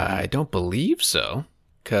 I don't believe so.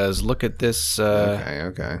 Cause look at this.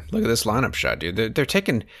 Okay. Look at this lineup shot, dude. They're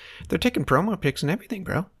taking promo pics and everything,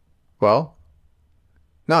 bro. Well,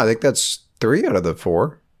 no, I think that's 3 out of the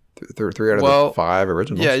 4. 3 out of the 5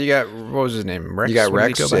 originals. Yeah, you got, what was his name? Rex. You got What did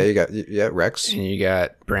Rex. he go by? Yeah, you got Rex, And you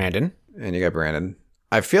got Brandon. and you got Brandon.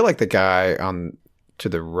 I feel like the guy on to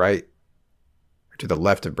the right, or to the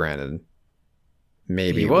left of Brandon,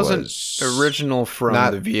 maybe He wasn't was original from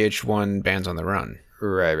not- the VH1 Bands on the Run.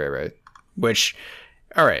 Right. Which,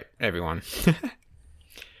 all right, everyone.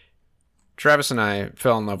 Travis and I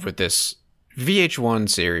fell in love with this VH1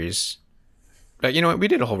 series. You know what? We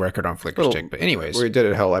did a whole record on Flickerstick, but anyways, We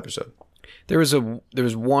did a whole episode. there was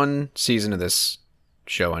one season of this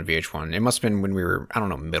show on VH1. It must have been when we were, I don't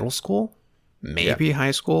know, middle school, maybe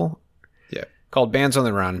high school. Yeah. Called Bands on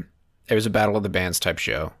the Run. It was a battle of the bands type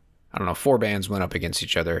show. I don't know, 4 bands went up against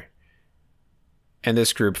each other. And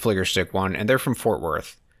this group, Flickerstick, won, and they're from Fort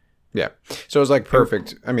Worth. Yeah. So it was like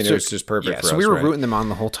perfect. I mean, it was just perfect for us. So we were right? rooting them on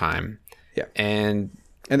the whole time. Yeah. And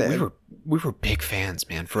we were big fans,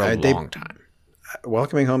 man, for a long time.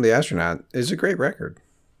 Welcoming Home the Astronaut is a great record.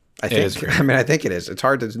 I think. is great. I mean, I think it is. It's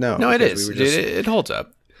hard to know. No, it because is. we were just- It holds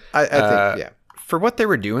up. I think, yeah. For what they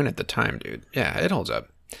were doing at the time, dude. Yeah, it holds up.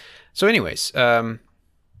 So anyways,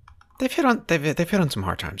 they've hit on some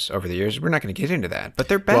hard times over the years. We're not going to get into that, but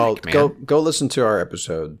they're back, Well, man. go listen to our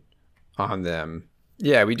episode on them.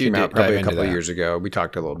 Yeah, we do Came out probably dive a couple into of that. years ago. We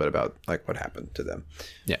talked a little bit about like what happened to them.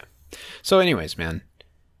 Yeah. So anyways, man,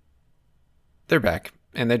 they're back.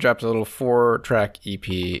 and they dropped a little 4-track EP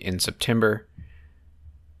in September.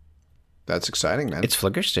 That's exciting, man. It's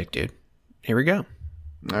Flickerstick, dude. Here we go.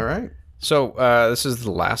 All right. So this is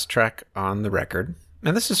the last track on the record.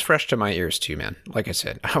 And this is fresh to my ears too, man. Like I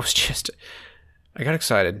said, I got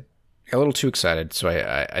excited. I got a little too excited. So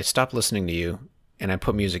I stopped listening to you and I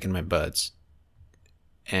put music in my buds.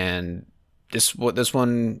 And this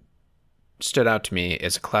one stood out to me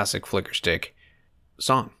as a classic Flickerstick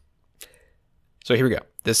song. So here we go.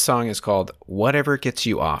 This song is called Whatever Gets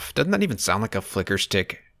You Off. Doesn't that even sound like a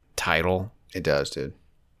Flickerstick title? It does, dude.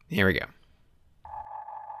 Here we go.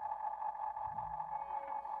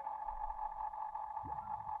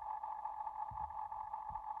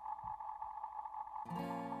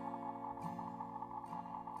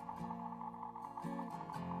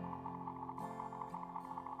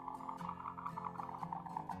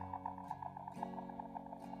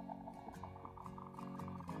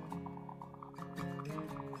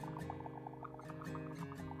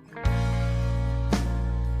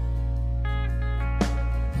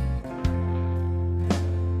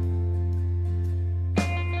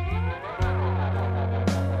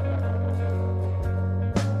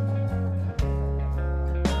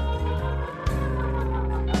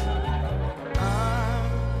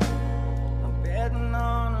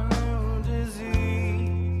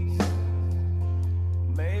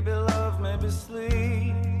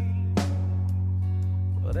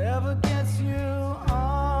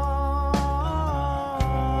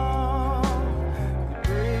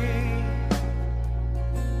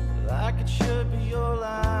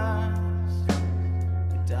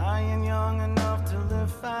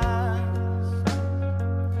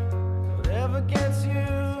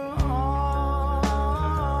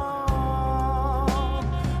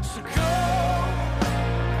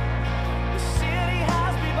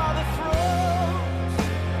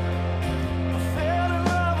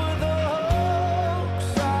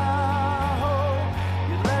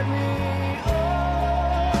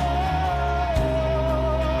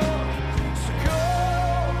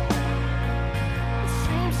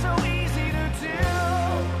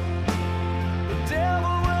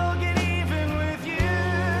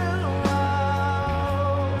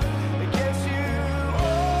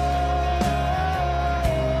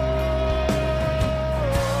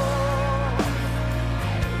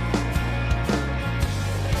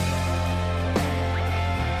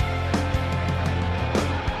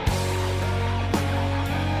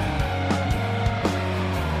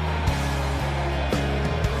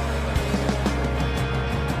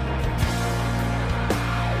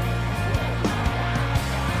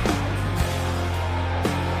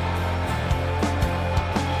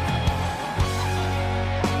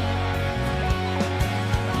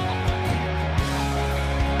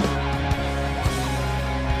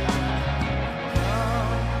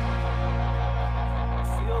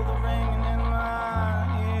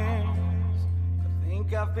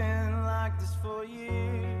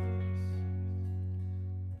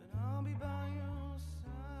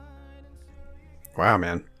 Wow,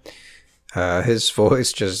 man. His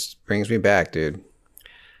voice just brings me back, dude.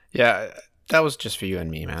 Yeah, that was just for you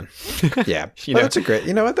and me, man. Yeah. That's a great,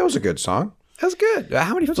 you know what? That was a good song. That was good.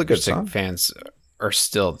 How many Flickerstick fans are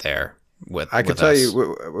still there with I can with tell us?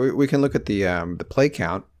 you, we can look at the play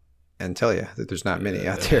count and tell you that there's not many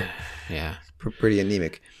out there. Yeah. Pretty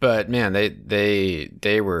anemic. But man,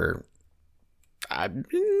 they were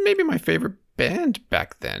maybe my favorite band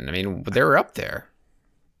back then. I mean, they were up there.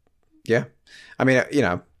 Yeah. I mean, you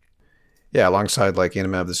know, yeah, alongside like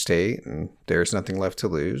Enema of the State and There's Nothing Left to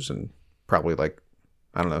Lose and probably like,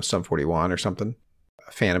 I don't know, Sum 41 or something.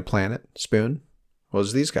 Phantom Planet, Spoon.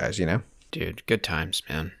 Was these guys, you know? Dude, good times,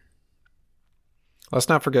 man. Let's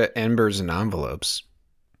not forget Embers and Envelopes.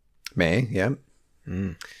 May, yeah.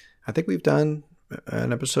 I think we've done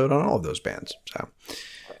an episode on all of those bands. So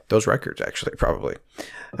those records, actually, probably.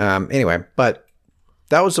 Anyway, but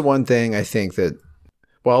that was the one thing I think that,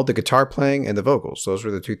 well, the guitar playing and the vocals, those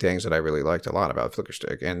were the two things that I really liked a lot about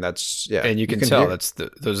Flickerstick. And that's, yeah. And you can tell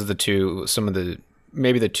those are the two, some of the,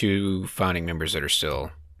 maybe the two founding members that are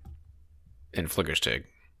still in Flickerstick.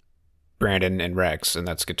 Brandon and Rex, and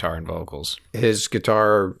that's guitar and vocals. His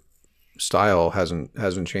guitar style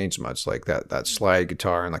hasn't changed much, like that slide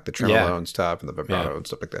guitar and like the tremolo and stuff and the vibrato and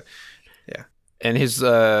stuff like that. Yeah. And his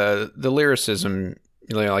the lyricism,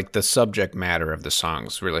 you know, like the subject matter of the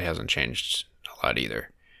songs really hasn't changed a lot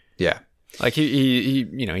either. Yeah. Like he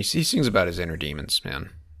you know, he sings about his inner demons,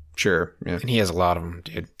 man. Sure. Yeah. And he has a lot of them,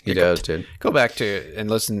 dude. He does, dude. Go back to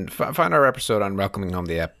and listen, find our episode on Welcoming Home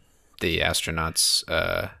the Astronauts.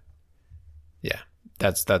 Yeah.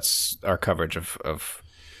 That's our coverage of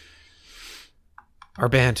Our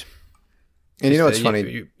band. And you know what's funny?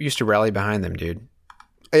 You used to rally behind them, dude.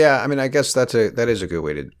 Yeah, I mean, I guess that is a good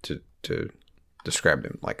way to describe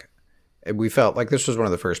them. Like, we felt like this was one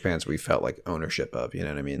of the first bands we felt like ownership of. You know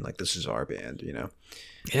what I mean? Like, this is our band. You know?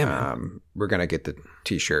 Yeah, man. We're gonna get the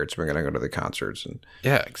T-shirts. We're gonna go to the concerts, and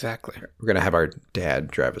Yeah, exactly. we're gonna have our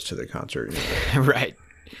dad drive us to the concert. You know? Right.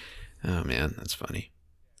 Oh man, that's funny,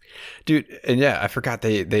 dude. And yeah, I forgot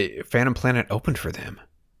they Phantom Planet opened for them,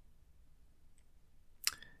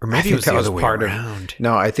 or maybe it was the other way around.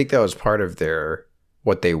 No, I think that was part of their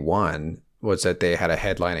what they won was that they had a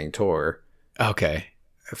headlining tour Okay,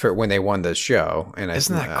 for when they won the show. And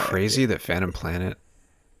isn't that crazy that Phantom Planet?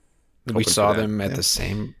 We Opened saw for them, them at yeah. the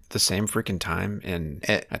same freaking time in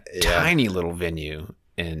a yeah. tiny little venue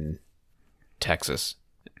in Texas.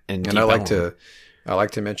 And I like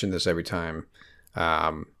to mention this every time.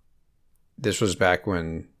 This was back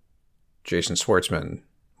when Jason Schwartzman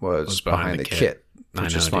was behind the kit,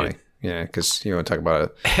 which is funny. Dude. Yeah, because you want to talk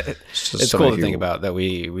about it. It's cool to think about that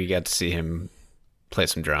we got to see him play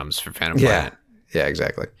some drums for Phantom Planet. Yeah,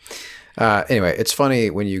 exactly. Anyway, it's funny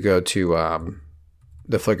when you go to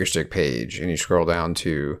the Flickerstick page and you scroll down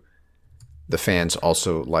to the fans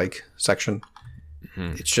also like section.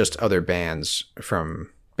 Mm-hmm. It's just other bands from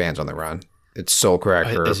Bands on the Run. It's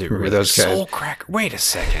Soulcracker. Is it really? Those guys. Soulcracker. Wait a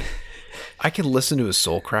second. I can listen to a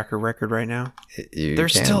Soulcracker record right now. They're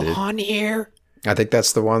still on here. I think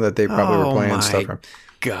that's the one that they probably were playing stuff from.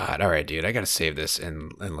 God, all right, dude. I got to save this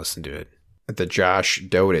and listen to it. The Josh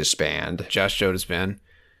Dotis band. Josh Dotis band.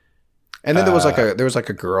 And then there was like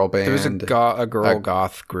a girl band. There was a girl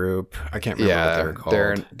goth group. I can't remember what they were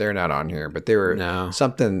called. They're not on here, but they were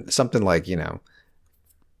something like, you know,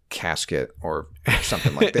 Casket or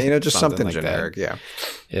something like that. You know, just something like generic. That.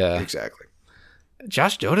 Yeah, exactly.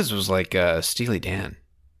 Josh Dotis was like Steely Dan.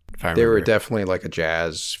 If I remember. They were definitely like a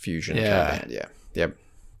jazz fusion kind of band. Yeah. Yep.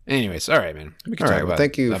 Anyways, all right, man. We can talk about,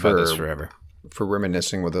 thank you about this forever. For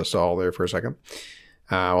reminiscing with us all there for a second.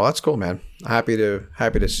 Well, that's cool, man. Happy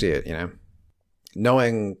to see it. You know,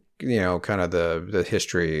 knowing, you know, kind of the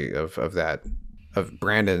history of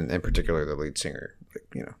Brandon in particular, the lead singer.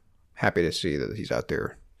 You know, happy to see that he's out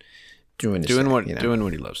there doing what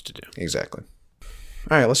he loves to do. Exactly.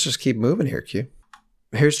 All right, let's just keep moving here, Q.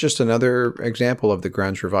 Here's just another example of the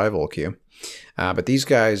grunge revival, Q. But these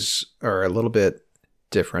guys are a little bit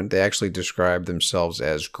different. They actually describe themselves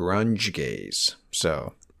as grunge gays.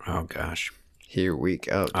 So, oh gosh, here we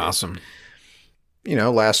go. Dude. Awesome. You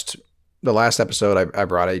know, the last episode, I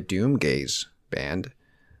brought a doom gaze band.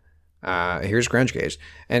 Here's grunge gaze,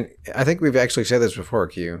 and I think we've actually said this before,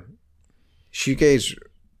 Q. Shoegaze,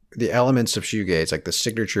 the elements of shoegaze, like the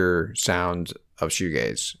signature sound of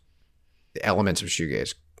shoegaze, the elements of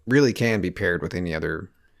shoegaze, really can be paired with any other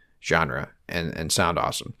genre and sound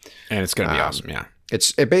awesome. And it's going to be awesome, yeah.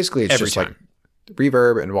 It's just like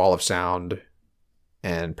reverb and wall of sound,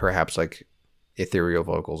 and perhaps like ethereal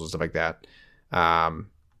vocals and stuff like that.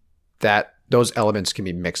 That those elements can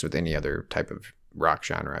be mixed with any other type of rock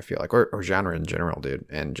genre, I feel like, or genre in general, dude,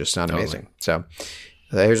 and just sound amazing. So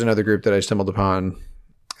here's another group that I stumbled upon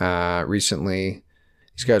recently.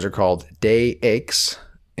 These guys are called Day Aches,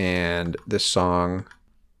 and this song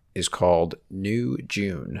is called New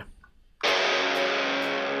June.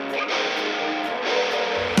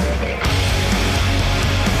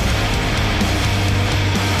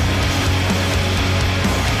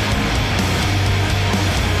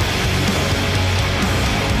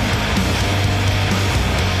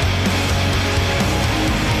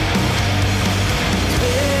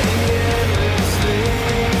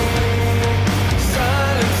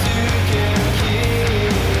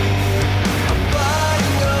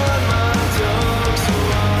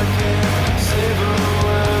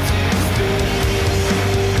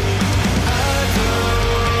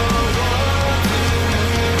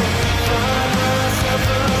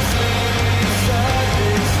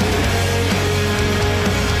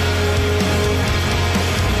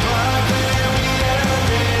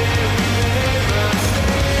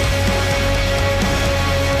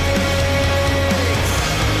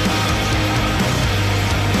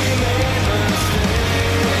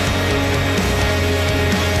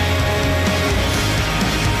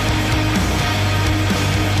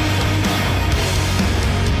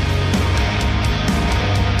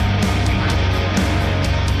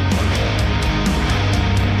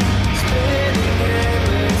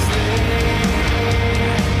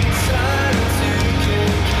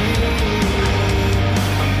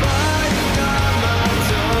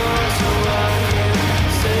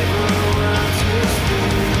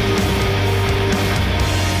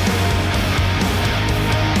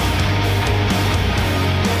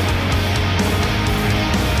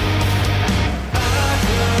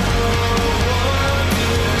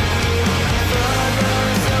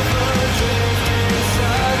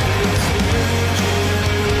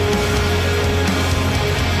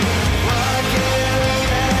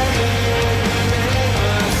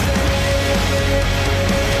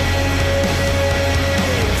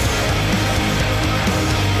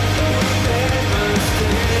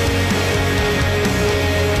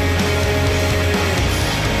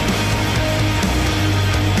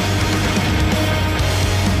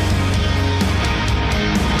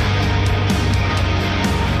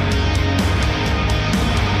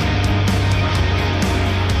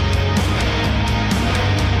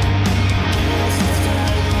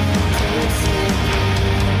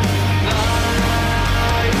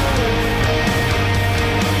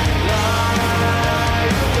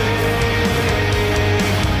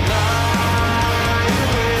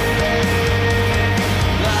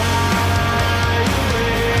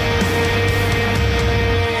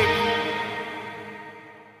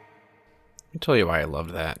 tell you why I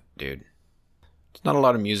love that, dude. It's not a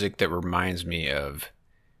lot of music that reminds me of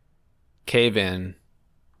Cave In,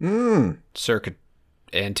 Circa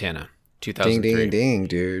Antenna, 2003. Ding, ding, ding,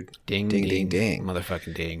 dude. Ding, ding, ding, ding.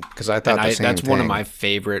 Motherfucking ding. Because I thought the same that's thing. one of my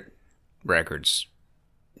favorite records.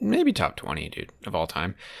 Maybe top 20, dude, of all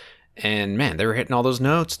time. And man, they were hitting all those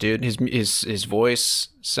notes, dude. His voice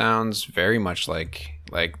sounds very much like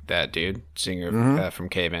that dude, singer from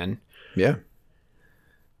Cave In. Yeah.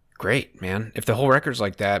 Great, man. If the whole record's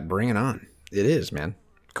like that, bring it on. It is, man.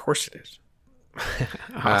 Of course it is.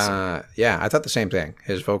 Awesome. Yeah, I thought the same thing.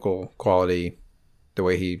 His vocal quality, the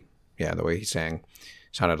way he sang,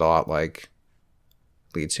 sounded a lot like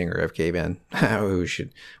lead singer of Cave In.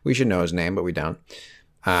 we should know his name, but we don't.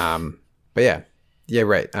 But yeah,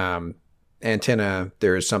 right. Antenna.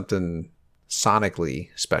 There is something sonically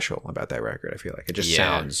special about that record. I feel like it just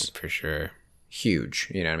sounds for sure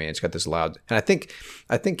huge. You know what I mean? It's got this loud, and I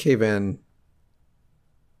think Cave In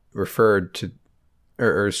referred to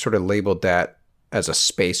or sort of labeled that as a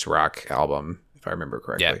space rock album, if I remember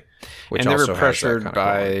correctly. Yeah. Which and they also were has that pressured kind of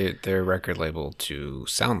by quality. their record label to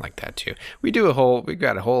sound like that too. We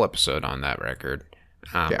got a whole episode on that record,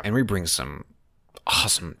 and we bring some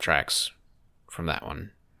awesome tracks from that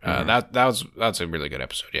one. That's a really good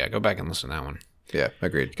episode. Yeah, go back and listen to that one. Yeah,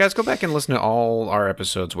 agreed. Guys, go back and listen to all our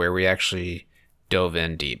episodes where we actually dove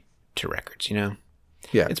in deep to records. You know,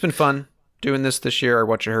 Yeah, it's been fun doing this year, our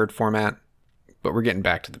What You Heard format, but we're getting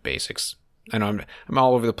back to the basics. I know I'm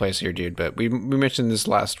all over the place here, dude, but we mentioned this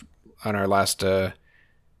on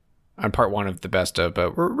part one of the best of,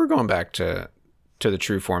 but we're going back to the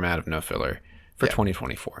true format of No Filler for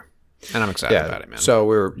 2024, and I'm excited about it, man. So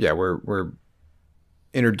we're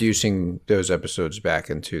introducing those episodes back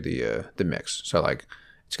into the mix. So like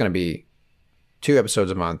it's going to be 2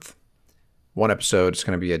 episodes a month. One episode is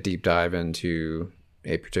going to be a deep dive into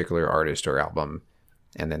a particular artist or album,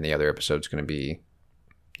 and then the other episode is going to be,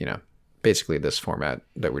 basically this format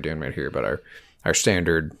that we're doing right here, but our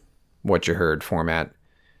standard What You Heard format.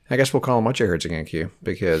 I guess we'll call them What You Heards again, Q,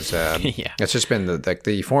 because it's just been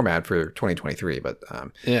the format for 2023. But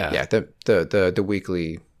the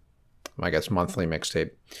weekly, I guess monthly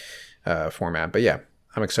mixtape format. But yeah,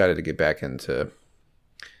 I'm excited to get back into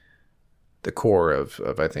the core of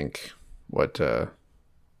I think where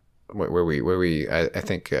we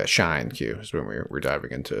think shine, Q, is when we're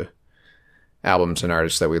diving into albums and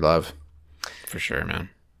artists that we love. For sure, man.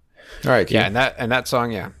 All right, Q. Yeah, and that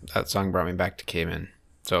song brought me back to Cave In.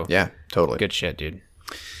 So yeah, totally good shit, dude.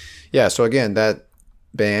 Yeah, so again, that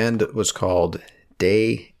band was called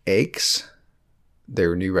Day Aches.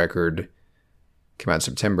 Their new record came out in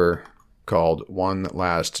September called One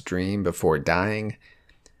Last Dream Before Dying.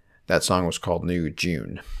 That song was called New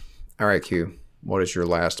June. All right, Q, what is your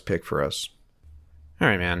last pick for us? All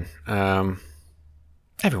right, man.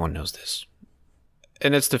 Everyone knows this.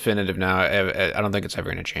 And it's definitive now. I don't think it's ever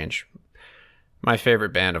going to change. My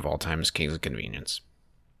favorite band of all time is Kings of Convenience.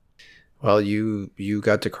 Well, you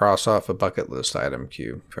got to cross off a bucket list item,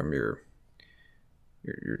 Q, from your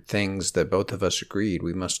things that both of us agreed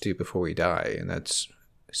we must do before we die, and that's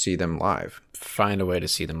see them live. Find a way to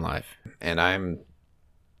see them live. And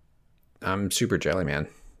I'm super jelly, man.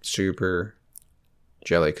 Super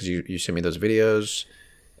jelly, because you sent me those videos.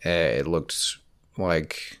 It looked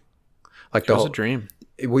like the whole a dream.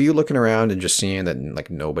 Were you looking around and just seeing that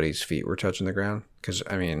like nobody's feet were touching the ground? Because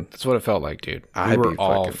I mean, that's what it felt like, dude. We were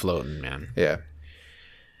all floating, man.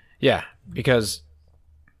 Yeah, because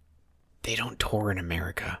they don't tour in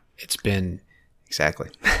America. It's been exactly.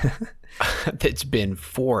 It's been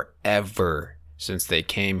forever since they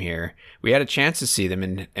came here. We had a chance to see them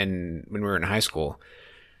in when we were in high school,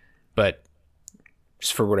 but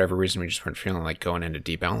just for whatever reason, we just weren't feeling like going into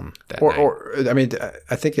Deep Ellum that night. Or I mean,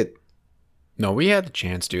 I think it. No, we had the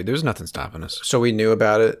chance, dude. There's nothing stopping us. So we knew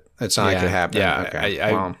about it. It's not like it happened. Yeah,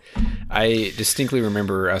 okay. I distinctly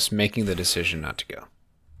remember us making the decision not to go.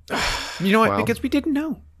 You know what? Because we didn't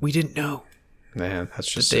know. We didn't know. Man,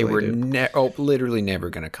 that's just that they silly, were literally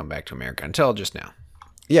never going to come back to America until just now.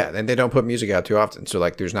 Yeah, and they don't put music out too often, so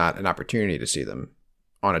like there's not an opportunity to see them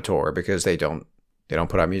on a tour because they don't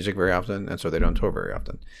put out music very often, and so they don't tour very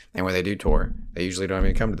often. And when they do tour, they usually don't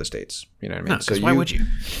even come to the States. You know what I mean? No, so why would you?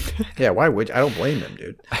 Yeah, why would you? I don't blame them,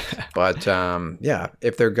 dude. But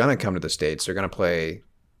if they're gonna come to the States, they're gonna play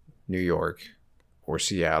New York or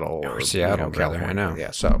Seattle or California. I know.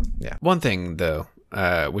 Yeah. So yeah. One thing though,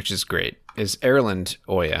 which is great, is Erland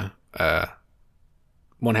Oya,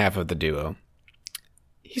 one half of the duo.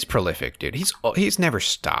 He's prolific, dude. He's never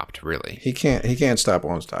stopped, really. He can't stop,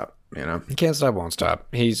 won't stop. You know, he can't stop, won't stop.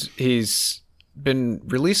 He's been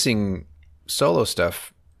releasing solo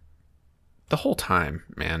stuff the whole time,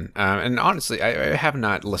 man. And honestly, I have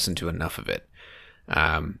not listened to enough of it.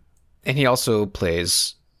 And he also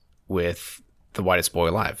plays with the Whitest Boy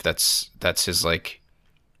Alive. That's his, like,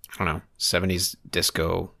 I don't know, 70s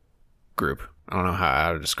disco group. I don't know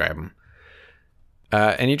how to describe him.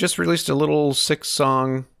 And he just released a little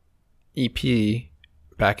 6-song EP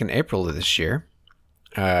back in April of this year.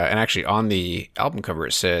 And actually on the album cover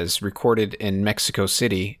it says recorded in Mexico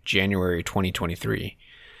City, January 2023.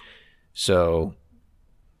 So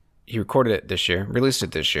he recorded it this year, released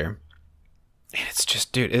it this year. And it's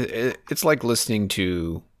just, dude, it's like listening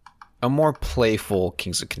to a more playful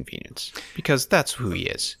Kings of Convenience, because that's who he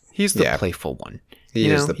is. He's the playful one. He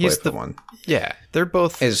is the playful one. Yeah, they're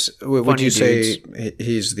both. Would you say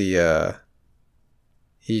he's the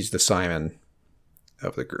Simon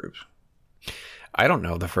of the group? I don't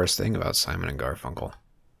know the first thing about Simon and Garfunkel.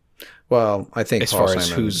 Well, I think as Paul far as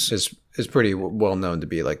Simon who's is pretty well known to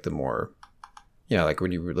be like the more, like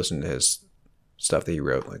when you listen to his stuff that he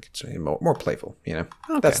wrote, like it's more playful. Okay.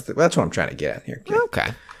 That's what I'm trying to get at here. Okay.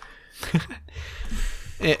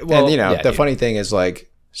 The funny thing is,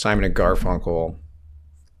 like, Simon and Garfunkel,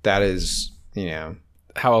 that is,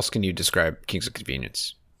 how else can you describe Kings of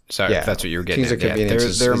Convenience? Sorry, if that's what you were getting Kings at. of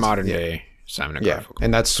Convenience they're modern day Simon and Garfunkel.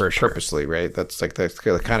 And that's purposely, right? That's like the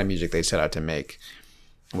kind of music they set out to make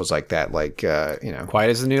was like that, like, Quiet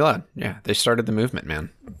as the New Loud. Yeah, they started the movement, man.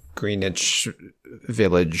 Greenwich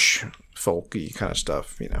Village folky kind of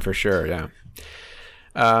stuff, For sure, yeah.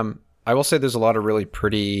 I will say there's a lot of really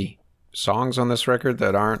pretty songs on this record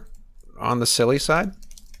that aren't on the silly side,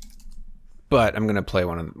 but I'm gonna play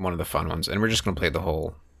one of the fun ones, and we're just gonna play the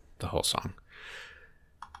whole song.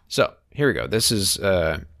 So here we go. This is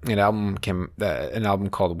an album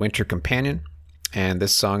called Winter Companion, and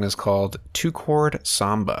this song is called 2-Chord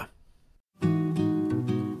Samba.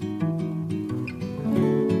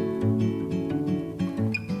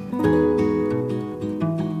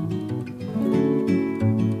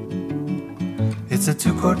 It's a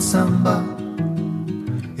 2-chord samba.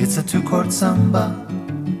 It's a 2-chord samba.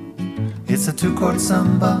 It's a 2-chord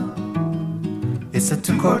samba. It's a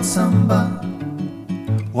 2-chord samba.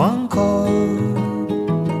 1 chord,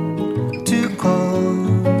 2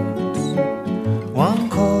 chords. 1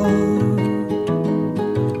 chord,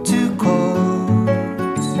 2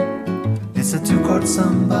 chords. It's a 2-chord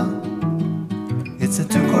samba. It's a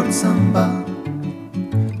 2-chord samba.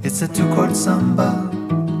 It's a 2-chord samba.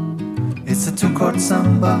 It's a 2-chord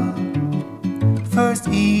samba. First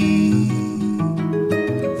E,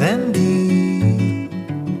 then D.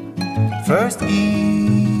 First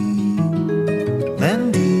E,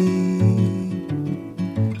 then D.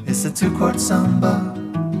 It's a 2-chord samba.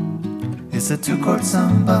 It's a 2-chord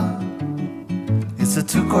samba. It's a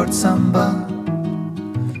 2-chord samba.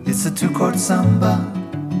 It's a 2-chord samba.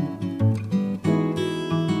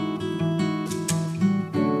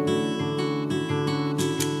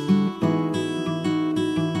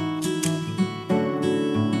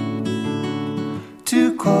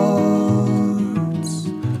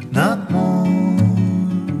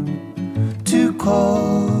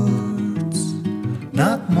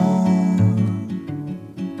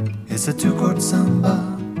 It's a 2-chord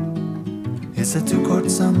samba. It's a 2-chord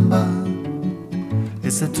samba.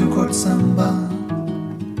 It's a 2-chord samba.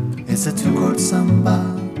 It's a 2-chord samba.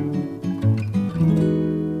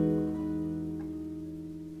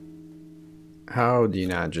 How do you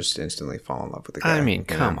not just instantly fall in love with the guy? I mean,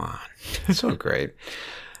 come on. It's so great.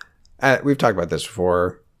 We've talked about this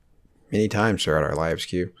before many times throughout our lives,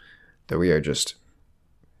 Q, that we are just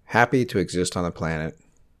happy to exist on the planet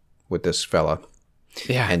with this fella.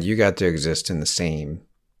 Yeah. And you got to exist in the same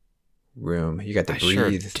room. You got to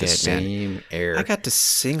breathe the same air. I got to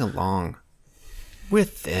sing along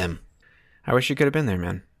with them. I wish you could have been there,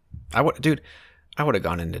 man. I would have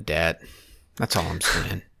gone into debt. That's all I'm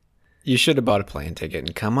saying. You should have bought a plane ticket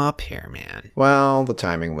and come up here, man. Well, the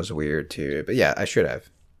timing was weird too. But yeah, I should have.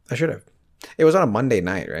 It was on a Monday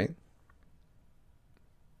night, right?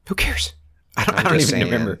 Who cares? I don't even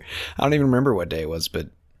remember. I don't even remember what day it was, but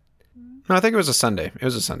no, I think it was a Sunday. It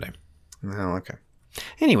was a Sunday. Oh, okay.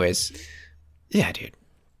 Anyways, yeah, dude.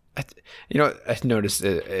 I noticed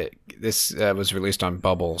this was released on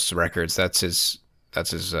Bubbles Records. That's his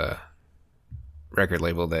record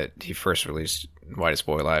label that he first released Whitest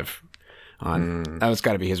Boy Alive on. That was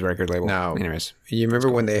got to be his record label. Now, anyways, you remember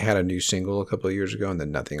when they had a new single a couple of years ago and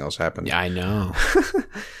then nothing else happened? Yeah, I know.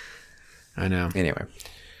 I know. Anyway,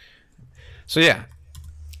 so yeah,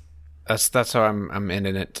 that's how I'm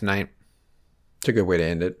ending it tonight. It's a good way to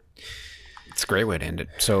end it. It's a great way to end it.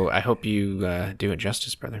 So I hope you do it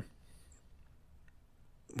justice, brother.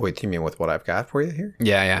 Wait, you mean with what I've got for you here?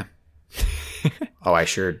 Yeah. Oh,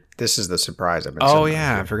 this is the surprise I've been Oh, sitting on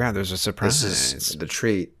yeah. here. I forgot there's a surprise. This is the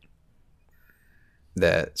treat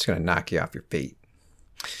that's going to knock you off your feet.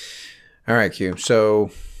 All right, Q.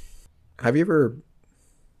 So, have you ever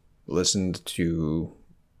listened to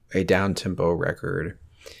a down-tempo record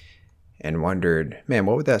and wondered, man,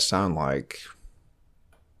 what would that sound like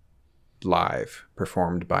live,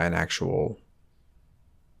 performed by an actual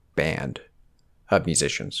band of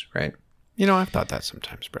musicians, right? You know, I've thought that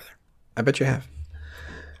sometimes, brother. I bet you have.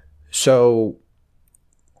 So,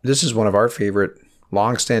 this is one of our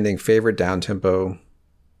long-standing favorite down-tempo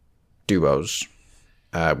duos.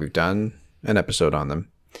 We've done an episode on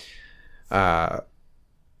them.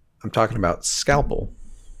 I'm talking about Scalpel,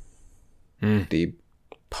 the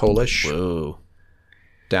Polish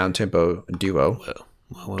down-tempo duo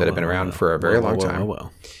that have been around for a very long time.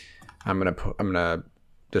 I'm gonna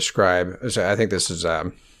describe. I think this is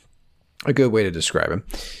a good way to describe them.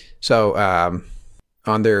 So,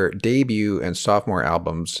 on their debut and sophomore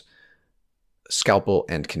albums, Scalpel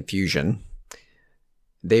and Confusion,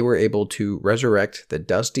 they were able to resurrect the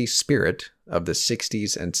dusty spirit of the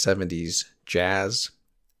 60s and 70s jazz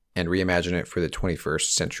and reimagine it for the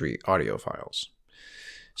 21st century audiophiles.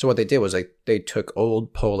 So what they did was they took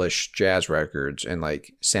old Polish jazz records and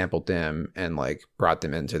like sampled them and like brought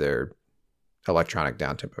them into their electronic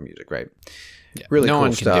downtempo music, right? Yeah. Really no cool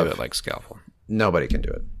one stuff. can do it like Scalpel. Nobody can do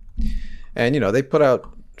it. And, they put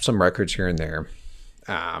out some records here and there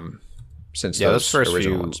since those first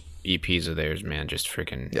original few ones. EPs of theirs, man, just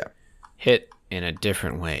freaking Yeah. hit in a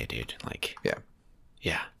different way, dude. Like, Yeah.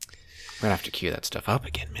 yeah. We're going to have to cue that stuff up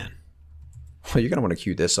again, man. Well, you're going to want to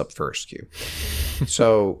cue this up first, Q.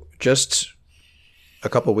 So just a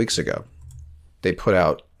couple weeks ago, they put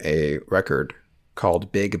out a record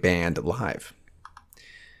called Big Band Live.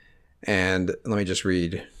 And let me just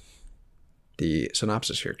read the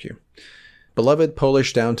synopsis here, Q. Beloved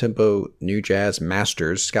Polish downtempo new jazz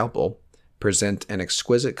masters Scalpel present an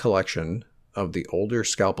exquisite collection of the older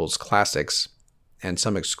Scalpel's classics and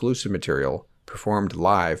some exclusive material performed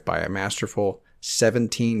live by a masterful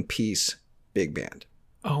 17-piece big band.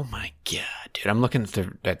 Oh my god, dude! I'm looking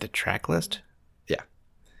at the track list. Yeah.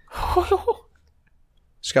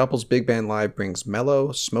 Scalpel's Big Band Live brings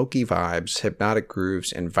mellow, smoky vibes, hypnotic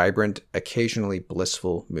grooves, and vibrant, occasionally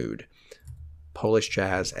blissful mood. Polish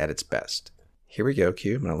jazz at its best. Here we go,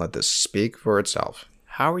 Q. I'm going to let this speak for itself.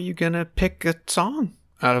 How are you gonna pick a song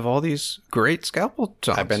out of all these great Scalpel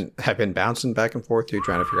songs? I've been bouncing back and forth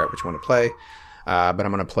trying to figure out which one to play, but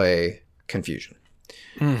I'm going to play Confusion,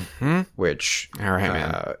 which All right,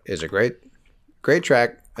 man. is a great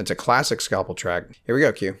track. It's a classic Scalpel track. Here we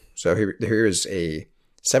go, Q. So here is a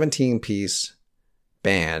 17-piece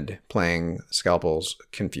band playing Scalpel's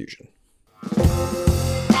Confusion.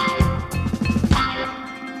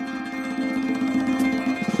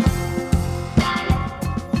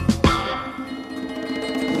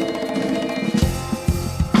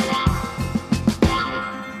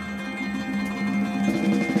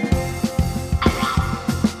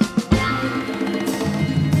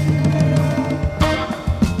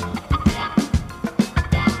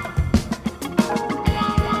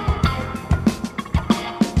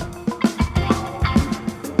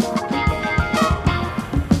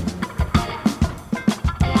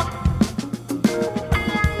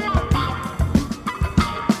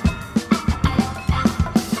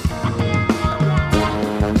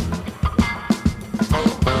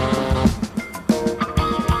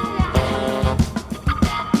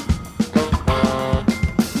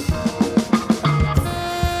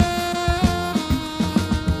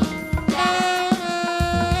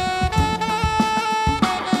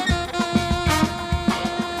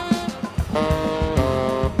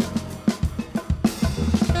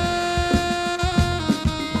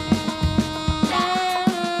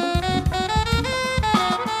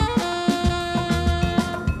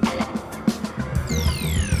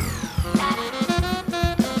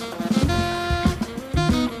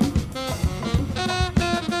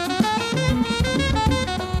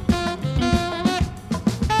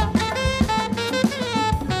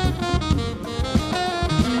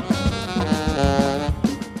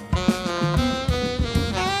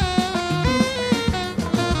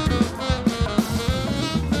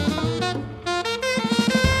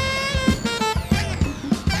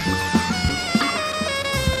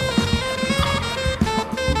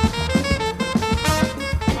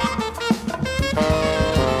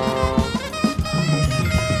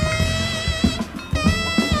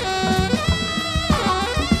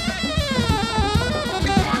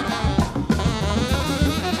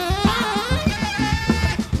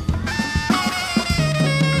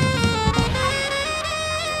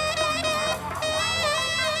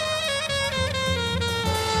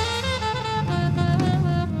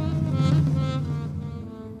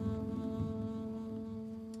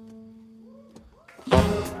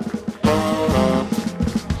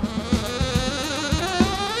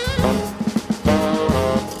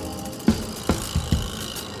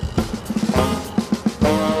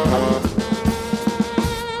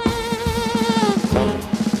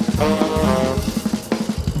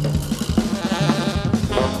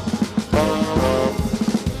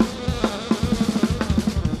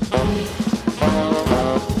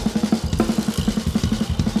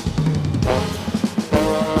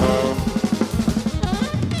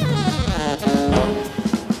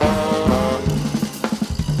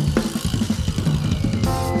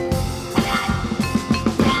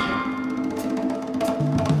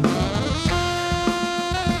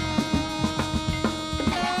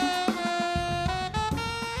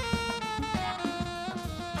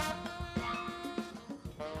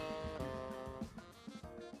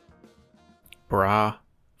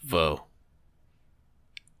 Bravo.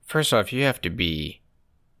 First off, you have to be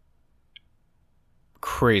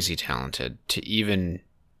crazy talented to even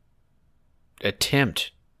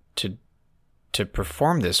attempt to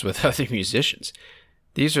perform this with other musicians.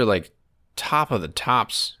 These are like top of the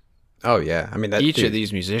tops. Oh yeah, I mean that Each dude- of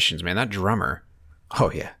these musicians, man, that drummer. Oh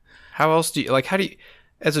yeah, How else do you like? How do you,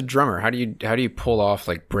 as a drummer, how do you pull off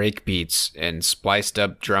like break beats and spliced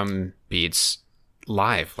up drum beats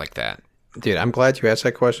live like that? dude. I'm glad you asked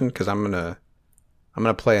that question because I'm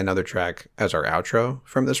gonna play another track as our outro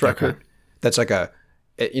from this record. Okay. That's like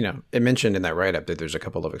it mentioned in that write up that there's a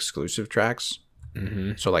couple of exclusive tracks.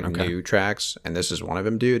 Mm-hmm. So like Okay. new tracks, and this is one of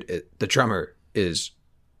them, dude. The drummer is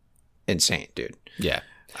insane, dude. Yeah.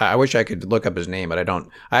 I wish I could look up his name, but I don't.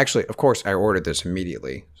 I actually, of course, I ordered this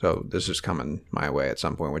immediately, so this is coming my way at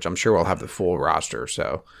some point, which I'm sure we'll have the full roster.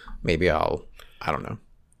 So maybe I don't know.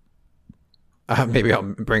 Maybe I'll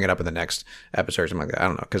bring it up in the next episode or something like that. I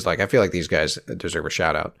don't know, because like I feel like these guys deserve a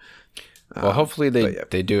shout out. Well, hopefully yeah.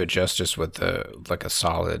 they do it justice with like a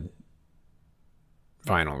solid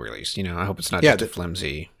vinyl release. You know, I hope it's not Yeah, just a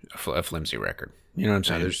flimsy record. You know what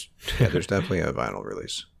I'm saying? There's definitely a vinyl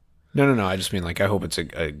release. No. I just mean like I hope it's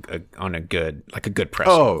on a good press.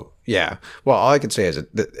 Oh yeah. Well, all I can say is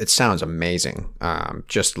it sounds amazing.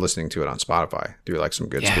 Just listening to it on Spotify through like some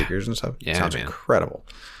good Yeah. speakers and stuff. Yeah, It sounds man. incredible.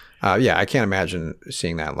 Yeah, I can't imagine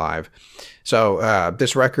seeing that live. So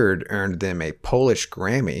this record earned them a Polish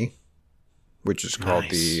Grammy, which is called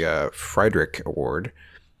Nice. the Friedrich Award.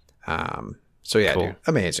 So yeah, Cool. dude,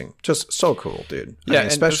 amazing. Just so cool, dude. I Yeah, mean, and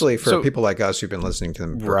especially for so- people like us who've been listening to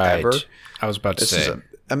them right. forever. I was about to This is say.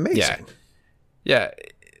 amazing. Yeah.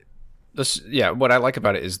 What I like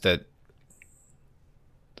about it is that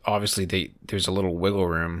obviously there's a little wiggle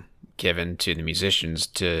room given to the musicians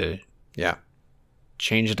to Yeah.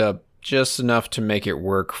 change it up just enough to make it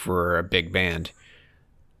work for a big band.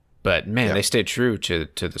 But man, Yeah. they stayed true to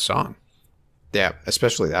the song. Yeah,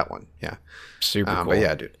 especially that one. Yeah. Super cool. But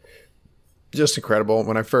yeah, dude, just incredible.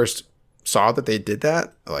 When I first saw that they did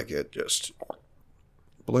that, like it just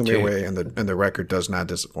blew me Dude. away, and the record does not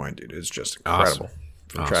disappoint, dude. It's just incredible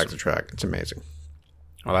from track to track. It's amazing.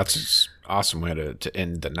 Well, that's an awesome way to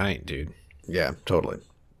end the night, dude. Yeah, totally.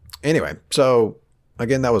 Anyway, so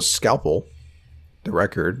again, that was Scalpel. The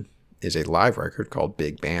record is a live record called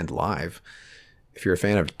Big Band Live. If you're a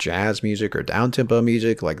fan of jazz music or down-tempo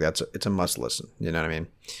music, like it's a must listen. You know what I mean?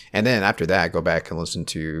 And then after that, go back and listen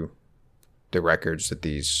to the records that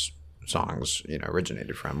these songs,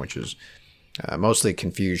 originated from, which is mostly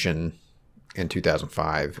Confusion in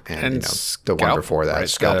 2005, and the one Scalpel, before that, right?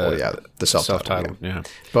 Scalpel, the self-titled. Self-titled, yeah.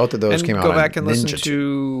 Both of those And came out. go on back and listen Ninja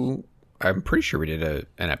to. I'm pretty sure we did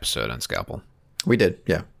an episode on Scalpel. We did,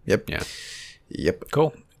 yeah, yep, Yeah. yep.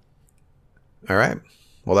 Cool. All right.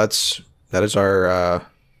 Well, that is our.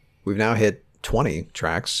 We've now hit 20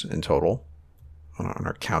 tracks in total on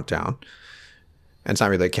our countdown. And it's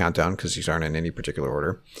not really a countdown because these aren't in any particular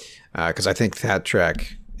order. Because I think that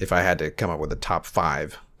track, if I had to come up with a top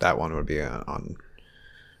 5, that one would be on,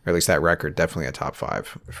 or at least that record, definitely a top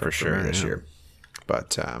 5 for sure, me this yeah. year.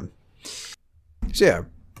 But so yeah,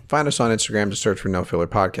 find us on Instagram. Just search for No Filler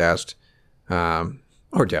Podcast,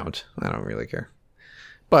 or don't. I don't really care.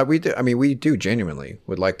 But we do genuinely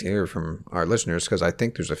would like to hear from our listeners because I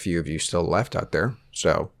think there's a few of you still left out there.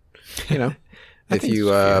 So, if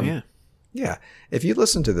you, yeah, if you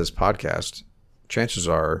listen to this podcast, chances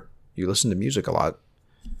are you listen to music a lot.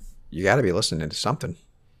 You got to be listening to something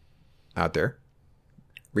out there.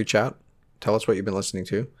 Reach out, tell us what you've been listening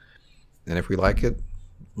to, and if we like it,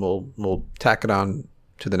 we'll tack it on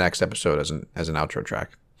to the next episode as an outro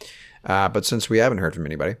track. But since we haven't heard from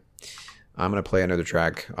anybody, I'm going to play another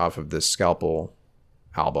track off of this Scalpel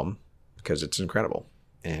album because it's incredible.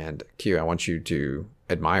 And Q, I want you to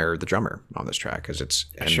admire the drummer on this track because it's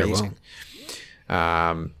sure amazing.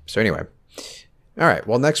 So anyway, all right.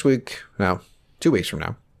 Well, 2 weeks from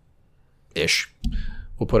now, ish,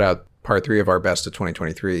 we'll put out part 3 of our best of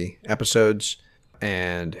 2023 episodes.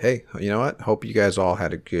 And hey, you know what? Hope you guys all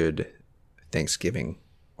had a good Thanksgiving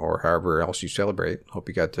or however else you celebrate. Hope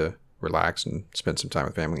you got to relax and spend some time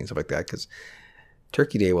with family and stuff like that, because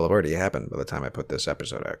Turkey Day will have already happened by the time I put this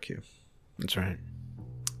episode out, Q. That's right.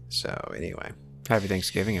 So anyway. Happy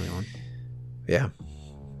Thanksgiving, everyone. Yeah.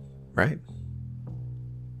 Right.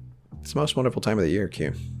 It's the most wonderful time of the year,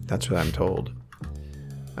 Q. That's what I'm told.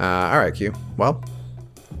 All right, Q. Well,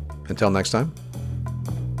 until next time,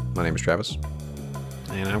 my name is Travis.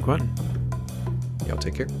 And I'm Quentin. Y'all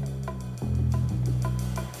take care.